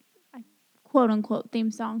 quote unquote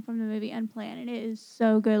theme song from the movie Unplanned, and it is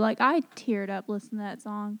so good. Like, I teared up listening to that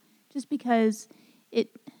song just because it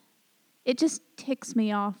just ticks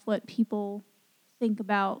me off what people think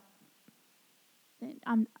about.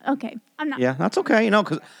 I'm not. Yeah, that's okay.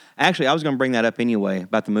 Because actually, I was going to bring that up anyway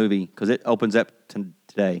about the movie because it opens up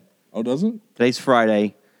today. Oh, does it? Today's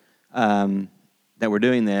Friday that we're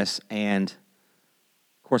doing this, and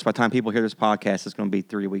of course, by the time people hear this podcast, it's going to be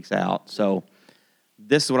 3 weeks out. So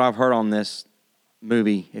this is what I've heard on this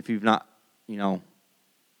movie. If you've not, I don't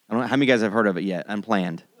know how many of you guys have heard of it yet.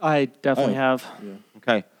 Unplanned. I definitely have. Yeah.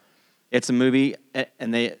 Okay, it's a movie,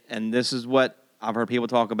 and this is what I've heard people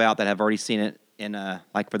talk about that have already seen it in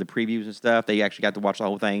like for the previews and stuff. They actually got to watch the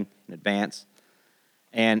whole thing in advance,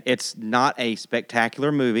 and it's not a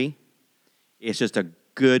spectacular movie. It's just a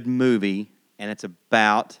good movie, and it's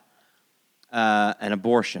about an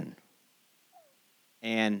abortion.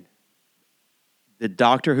 And the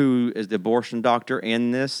doctor who is the abortion doctor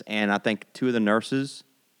in this, and I think 2 of the nurses,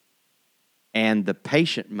 and the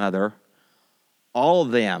patient mother, all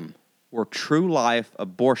of them were true life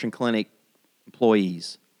abortion clinic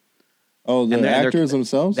employees. Oh, the And actors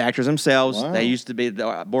themselves? The actors themselves. Wow. They used to be,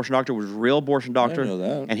 the abortion doctor was a real abortion doctor. I didn't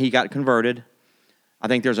know that. And he got converted. I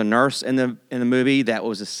think there's a nurse in the movie that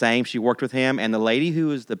was the same. She worked with him. And the lady who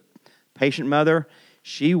was the patient mother,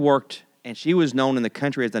 she worked, and she was known in the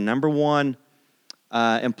country as the #1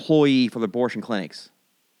 employee for the abortion clinics.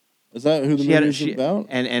 Is that who the movie is about?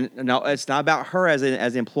 And no, it's not about her as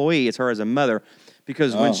an employee. It's her as a mother.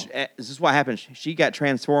 Because when this is what happened. She got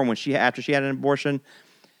transformed after she had an abortion.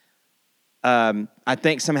 I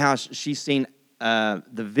think somehow she's seen the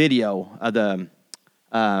video of the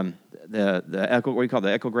echo. What do you call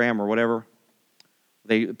it? The echogram or whatever?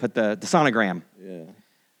 They put the sonogram. Yeah.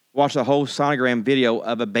 Watch the whole sonogram video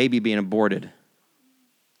of a baby being aborted,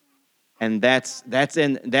 and that's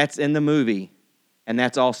in the movie, and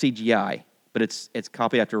that's all CGI, but it's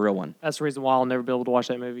copied after a real one. That's the reason why I'll never be able to watch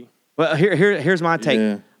that movie. Well, here's my take.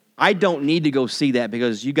 Yeah. I don't need to go see that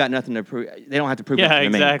because you got nothing to prove. They don't have to prove Yeah,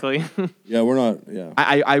 nothing to me. exactly. Yeah, we're not. Yeah.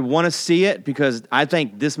 I want to see it because I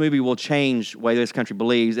think this movie will change the way this country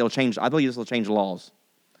believes. It'll change. I believe this will change laws.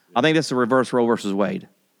 I think this is a reverse Roe versus Wade.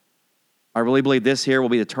 I really believe this here will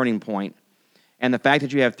be the turning point. And the fact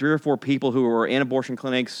that you have 3 or 4 people who are in abortion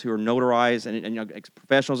clinics who are notarized and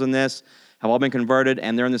professionals in this have all been converted,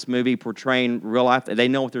 and they're in this movie portraying real life. They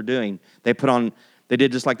know what they're doing. They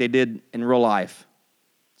did just like they did in real life.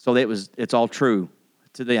 So it's all true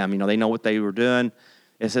to them. They know what they were doing.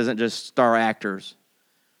 This isn't just star actors.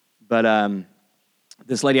 But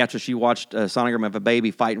this lady, after she watched a sonogram of a baby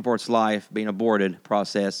fighting for its life, being aborted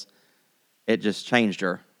process, it just changed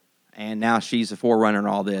her. And now she's a forerunner in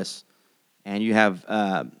all this. And you have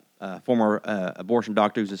a former abortion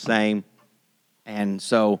doctor who's the same. And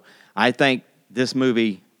so I think this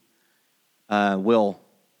movie will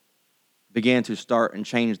begin to start and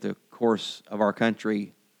change the course of our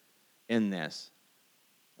country in this.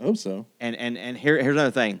 I hope so. And here's another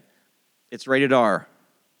thing. It's rated R.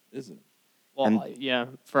 Is it? Well, yeah,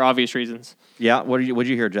 for obvious reasons. Yeah. What'd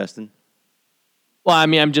you hear, Justin? Well, I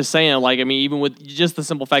mean, I'm just saying, like, I mean, even with just the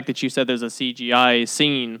simple fact that you said there's a CGI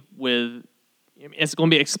scene with, it's going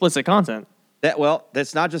to be explicit content.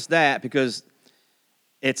 That's not just that, because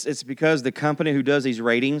it's because the company who does these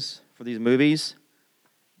ratings for these movies,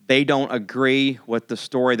 they don't agree with the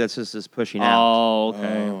story that this is pushing out. Oh,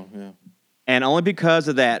 okay. Oh, yeah. And only because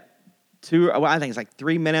of that, I think it's like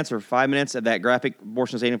 3 minutes or 5 minutes of that graphic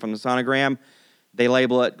abortion scene from the sonogram, they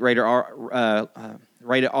label it rated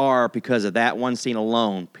R because of that one scene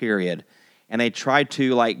alone, period. And they tried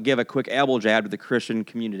to like give a quick elbow jab to the Christian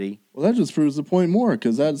community. Well, that just proves the point more,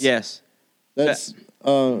 because that's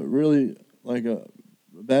really like a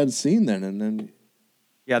bad scene then, and then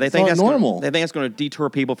they think that's normal. They think it's going to detour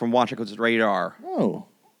people from watching because it's rated R. No.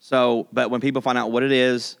 So, but when people find out what it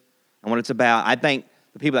is and what it's about, I think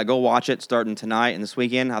the people that go watch it starting tonight and this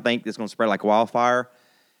weekend, I think it's going to spread like wildfire.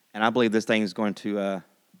 And I believe this thing is going to,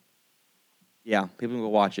 people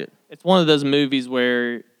will watch it. It's one of those movies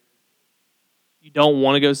where you don't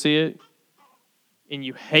want to go see it, and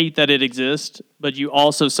you hate that it exists, but you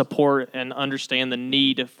also support and understand the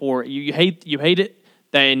need for it. You hate it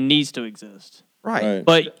that it needs to exist. Right.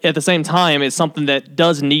 But at the same time, it's something that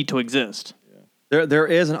does need to exist. There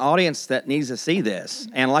is an audience that needs to see this.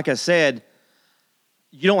 And like I said,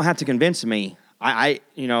 you don't have to convince me. I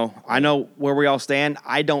know where we all stand.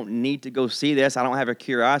 I don't need to go see this. I don't have a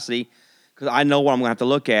curiosity because I know what I'm going to have to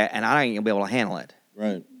look at, and I ain't going to be able to handle it.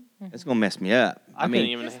 Right. It's going to mess me up. I mean,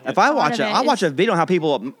 even if I watch a video on how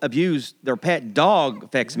people abuse their pet dog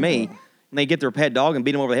affects me, and they get their pet dog and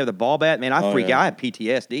beat them over the head with a ball bat, man, I freak out. I have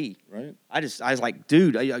PTSD. Right. I was like,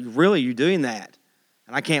 dude, really, you doing that?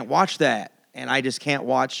 And I can't watch that. And I just can't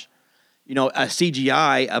watch, a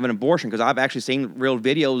CGI of an abortion, because I've actually seen real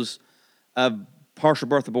videos of partial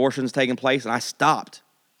birth abortions taking place, and I stopped.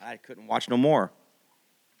 I couldn't watch no more.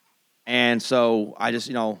 And so I just,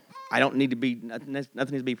 I don't need to be, nothing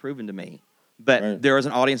needs to be proven to me. But there is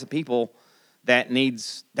an audience of people that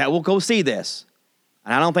will go see this.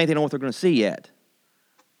 And I don't think they know what they're going to see yet.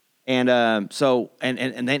 And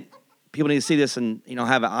and then people need to see this and,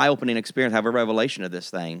 have an eye-opening experience, have a revelation of this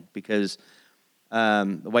thing, because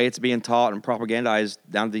the way it's being taught and propagandized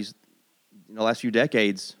down to these last few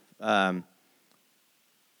decades on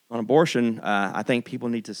abortion, I think people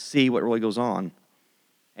need to see what really goes on.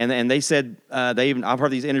 And they said I've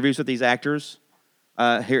heard these interviews with these actors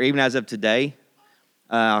here even as of today.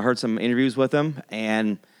 I heard some interviews with them,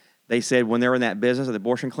 and they said when they're in that business of the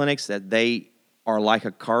abortion clinics that they are like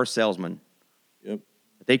a car salesman. Yep.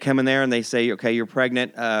 They come in there and they say, "Okay, you're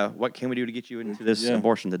pregnant. What can we do to get you into this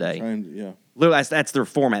abortion today?" Literally, that's their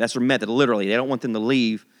format. That's their method. Literally, they don't want them to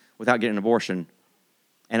leave without getting an abortion.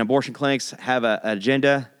 And abortion clinics have an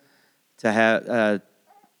agenda to have,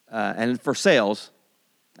 and for sales,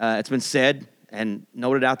 it's been said and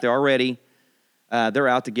noted out there already. They're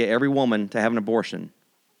out to get every woman to have an abortion,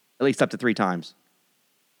 at least up to 3 times.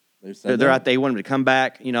 They're out. They want them to come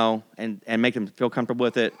back, and make them feel comfortable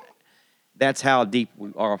with it. That's how deep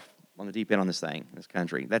we are on the deep end on this thing, this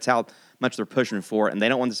country. That's how much they're pushing for it, and they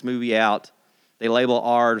don't want this movie out. They label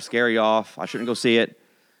R to scare you off. I shouldn't go see it.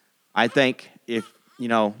 I think if you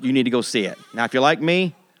need to go see it. Now, if you're like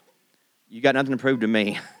me, you got nothing to prove to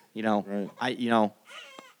me. Right.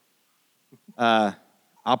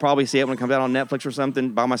 I'll probably see it when it comes out on Netflix or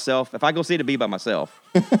something by myself. If I go see it, it'll be by myself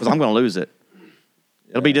because I'm going to lose it.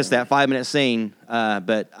 It'll be just that 5-minute scene,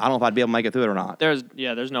 but I don't know if I'd be able to make it through it or not. There's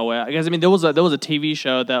no way. Because there was a TV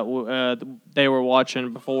show that they were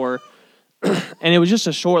watching before, and it was just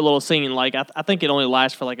a short little scene. Like I think it only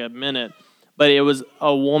lasts for like a minute, but it was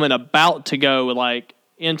a woman about to go like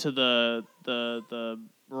into the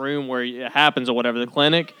room where it happens or whatever, the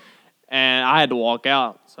clinic, and I had to walk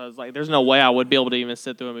out. So I was like, "There's no way I would be able to even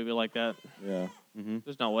sit through a movie like that." Yeah. Mm-hmm.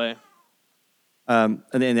 There's no way. And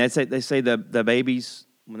then they say the babies,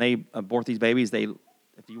 when they abort these babies, if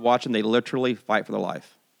you watch them, they literally fight for their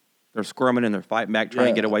life. They're squirming and they're fighting back, trying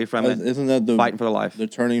to get away from it. Isn't that fighting for their life? The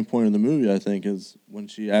turning point of the movie, I think, is when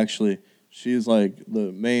she's like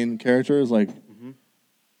the main character is like,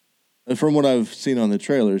 and from what I've seen on the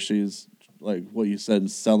trailer, she's like what you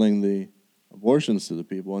said, selling the abortions to the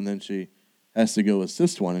people, and then she has to go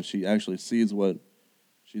assist one, and she actually sees what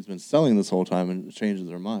she's been selling this whole time and changes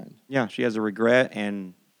her mind. Yeah, she has a regret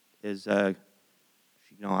and is, I've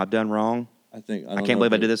done wrong. I can't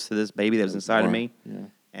believe I did this to this baby that was inside of me. Yeah.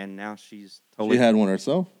 And now she's totally. She had one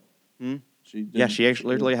herself. She actually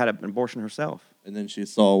literally had an abortion herself. And then she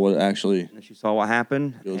saw what actually And she saw what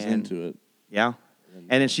happened. goes and, into it. Yeah.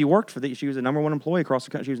 And then she worked for she was the number one employee across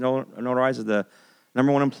the country. She was notarized as the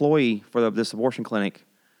number one employee for this abortion clinic.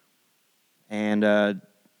 And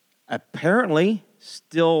apparently,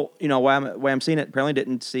 still, way I'm seeing it, apparently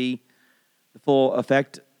didn't see the full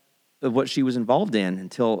effect of what she was involved in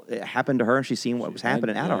until it happened to her and she's seen what was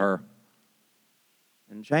happening out of her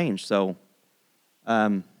and changed. So,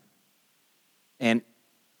 and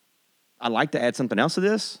I'd like to add something else to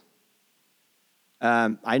this.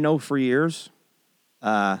 I know for years,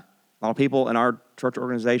 a lot of people in our church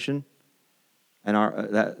organization and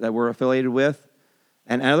that we're affiliated with,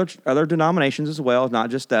 and other denominations as well, not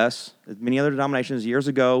just us. Many other denominations years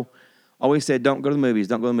ago always said, "Don't go to the movies.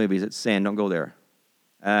 Don't go to the movies. It's sin. Don't go there."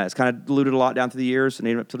 It's kind of diluted a lot down through the years, and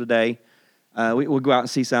even up to today. We'll go out and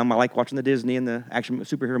see some. I like watching the Disney and the action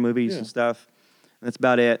superhero movies and stuff. And that's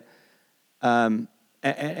about it.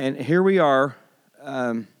 And here we are.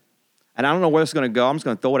 And I don't know where it's going to go. I'm just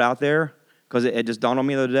going to throw it out there because it just dawned on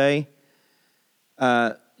me the other day.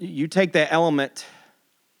 You take that element.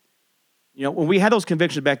 When we had those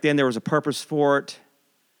convictions back then, there was a purpose for it.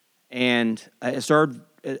 And it served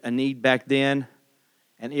a need back then.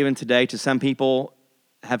 And even today, to some people,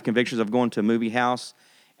 have convictions of going to a movie house.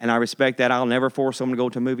 And I respect that. I'll never force someone to go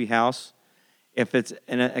to a movie house if it's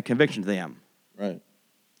a conviction to them. Right.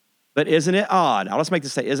 But isn't it odd? I'll just make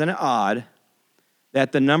this say, isn't it odd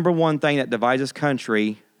that the number one thing that divides this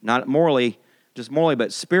country, not morally,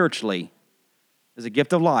 but spiritually, is a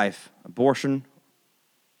gift of life, abortion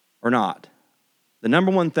or not? The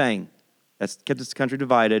number one thing that's kept this country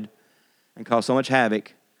divided and caused so much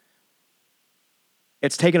havoc,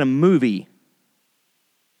 it's taken a movie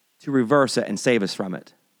to reverse it and save us from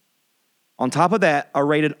it. On top of that, a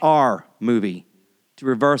rated R movie to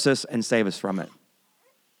reverse us and save us from it.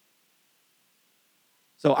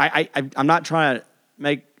 So I'm not trying to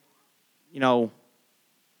make,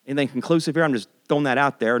 anything conclusive here. I'm just throwing that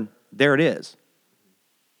out there, and there it is.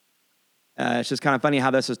 It's just kind of funny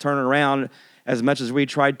how this is turning around. As much as we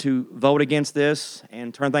tried to vote against this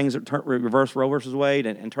and reverse Roe versus Wade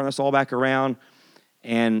and turn this all back around,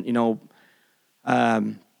 and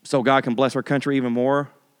so God can bless our country even more,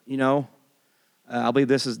 I believe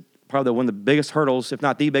this is probably one of the biggest hurdles, if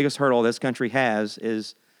not the biggest hurdle this country has,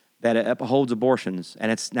 is that it upholds abortions,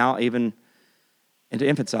 and it's now even into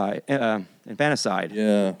infanticide,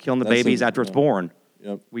 killing the babies after it's born.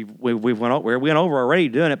 Yep. We went over already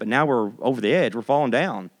doing it, but now we're over the edge. We're falling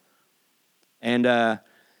down, and lo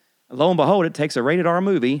and behold, it takes a rated R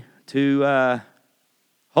movie to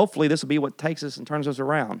hopefully this will be what takes us and turns us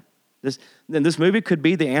around. This movie could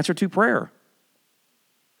be the answer to prayer,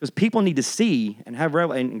 because people need to see and have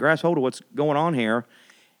and grasp hold of what's going on here,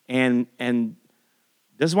 and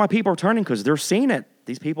this is why people are turning, because they're seeing it.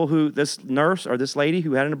 These people this nurse or this lady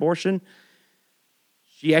who had an abortion,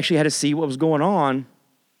 she actually had to see what was going on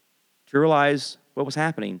to realize what was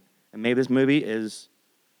happening. And maybe this movie is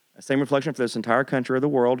the same reflection for this entire country or the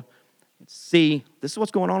world. See, this is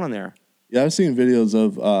what's going on in there. Yeah, I've seen videos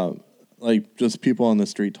of just people on the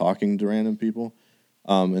street talking to random people,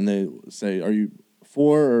 and they say, "Are you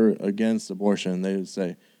for or against abortion?" And they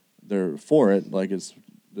say they're for it, like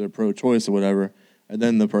they're pro-choice or whatever. And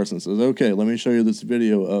then the person says, "Okay, let me show you this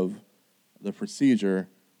video of the procedure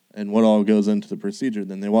and what all goes into the procedure."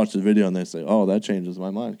 Then they watch the video and they say, "Oh, that changes my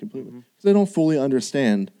mind completely." Because they don't fully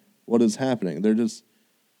understand what is happening. They're just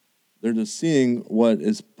seeing what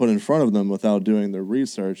is put in front of them without doing their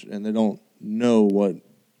research, and they don't know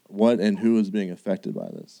what and who is being affected by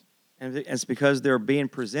this. And it's because they're being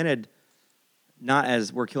presented not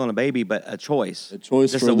as we're killing a baby, but a choice. A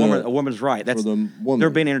choice for a woman's right. That's the woman. They're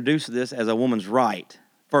being introduced to this as a woman's right,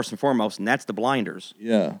 first and foremost, and that's the blinders.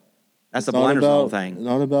 Yeah. That's the blinders of the whole thing.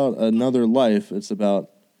 Not about another life. It's about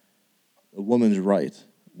a woman's right,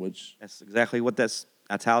 which... That's exactly what that's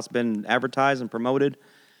how it's been advertised and promoted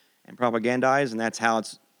and propagandized, and that's how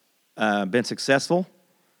it's been successful.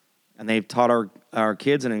 And they've taught our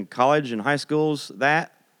kids and in college and high schools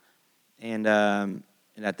that, and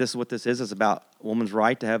that this is what this is. It's about a woman's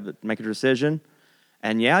right to make a decision.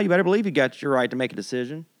 And yeah, you better believe you got your right to make a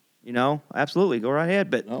decision. Absolutely, go right ahead.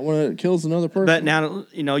 But not when it kills another person. But now,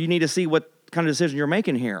 you need to see what kind of decision you're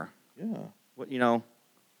making here. Yeah. I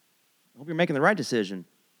hope you're making the right decision.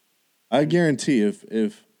 I guarantee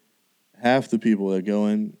if half the people that go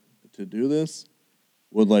in to do this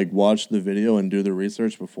would watch the video and do the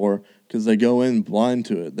research before, because they go in blind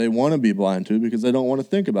to it. They want to be blind to it because they don't want to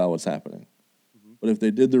think about what's happening. Mm-hmm. But if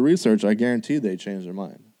they did the research, I guarantee they change their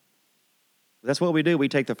mind. That's what we do. We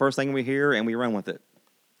take the first thing we hear and we run with it.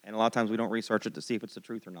 And a lot of times we don't research it to see if it's the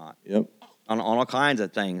truth or not. Yep. on all kinds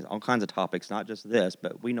of things, all kinds of topics, not just this,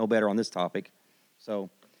 but we know better on this topic. So,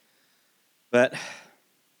 but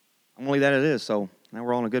I'm gonna leave that as it is. So now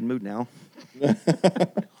we're all in a good mood now.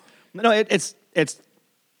 No, it's.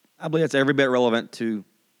 I believe it's every bit relevant to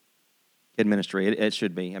kid ministry. It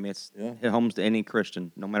should be. I mean, it homes to any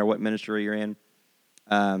Christian, no matter what ministry you're in.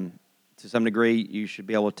 To some degree, you should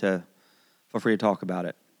be able to feel free to talk about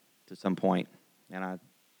it to some point, and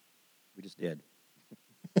we just did.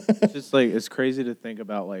 It's just like it's crazy to think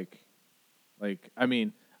about like I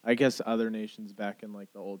mean, I guess other nations back in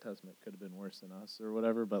like the Old Testament could have been worse than us or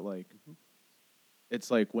whatever, but like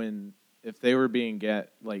it's like if they were being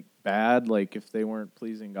bad, like if they weren't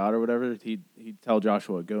pleasing God or whatever, he'd tell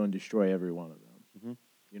Joshua, go and destroy every one of them. Mm-hmm.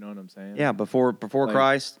 You know what I'm saying? Yeah, before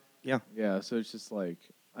Christ. Yeah. Yeah, so it's just like,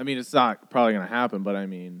 I mean, it's not probably going to happen, but I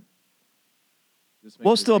mean,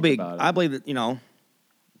 we'll still be, I believe that,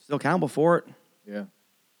 still accountable for it. Yeah.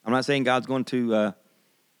 I'm not saying God's going to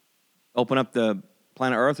open up the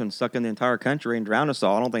planet Earth and suck in the entire country and drown us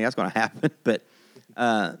all. I don't think that's going to happen, but,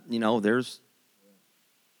 there's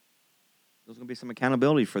going to be some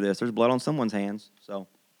accountability for this. There's blood on someone's hands, so.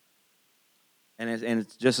 And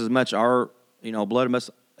it's just as much our, blood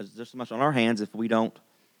is just as much on our hands if we don't,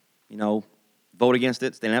 vote against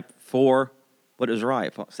it, stand up for what is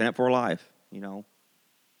right, stand up for life, and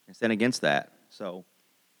stand against that. So,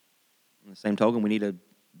 in the same token, we need to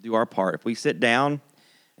do our part. If we sit down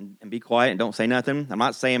and be quiet and don't say nothing, I'm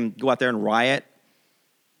not saying go out there and riot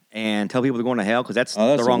and tell people they're going to hell, because that's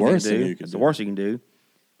the wrong thing to do. It's the worst you can do.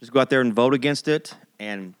 Just go out there and vote against it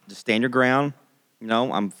and just stand your ground.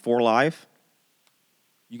 I'm for life.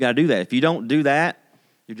 You got to do that. If you don't do that,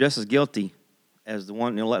 you're just as guilty as the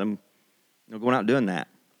one, let them, going out and doing that.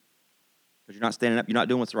 Because you're not standing up. You're not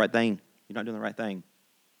doing what's the right thing. You're not doing the right thing,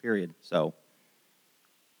 period. So,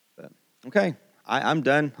 but, okay. I'm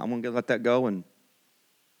done. I'm going to let that go. And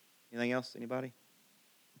anything else? Anybody?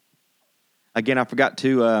 Again, I forgot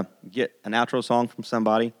to get an outro song from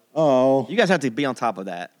somebody. Oh. You guys have to be on top of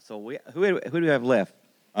that. So who do we have left?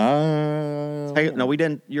 No, we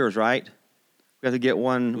didn't. Yours, right? We have to get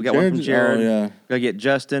one. We got one from Jared. Oh, yeah. We got to get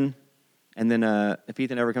Justin. And then if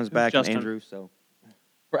Ethan ever comes back, and Andrew. So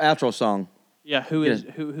for outro song. Yeah, who is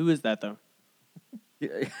that though?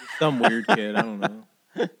 Some weird kid. I don't know.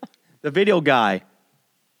 The video guy.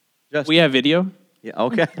 Justin. We have video? Yeah,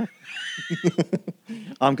 okay.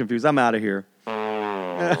 I'm confused. I'm out of here.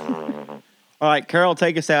 All right, Carol,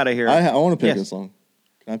 take us out of here. I want to pick a song.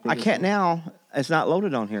 Can I pick I can't now. It's not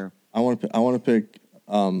loaded on here. I want to pick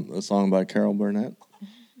a song by Carol Burnett.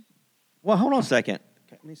 Well, hold on a second.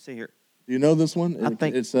 Let me see here. Do you know this one? I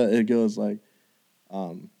think it goes like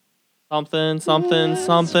something, something,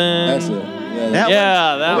 something. That's it.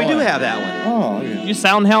 Yeah, that we one. do have that one. Oh, okay. You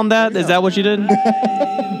soundhound that? Is that what you did?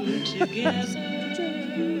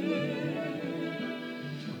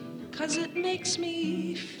 Cause it makes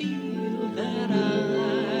me feel that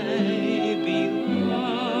I belong.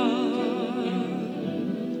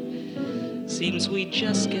 Seems we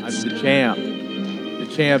just get I'm started. the champ. The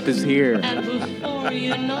champ is here. And before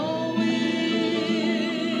you know it,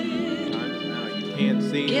 You can't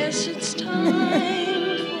see. guess it's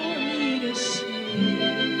time for me to say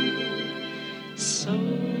so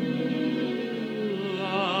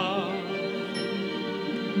long.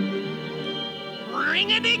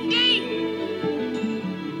 Ring-a-ding-ding!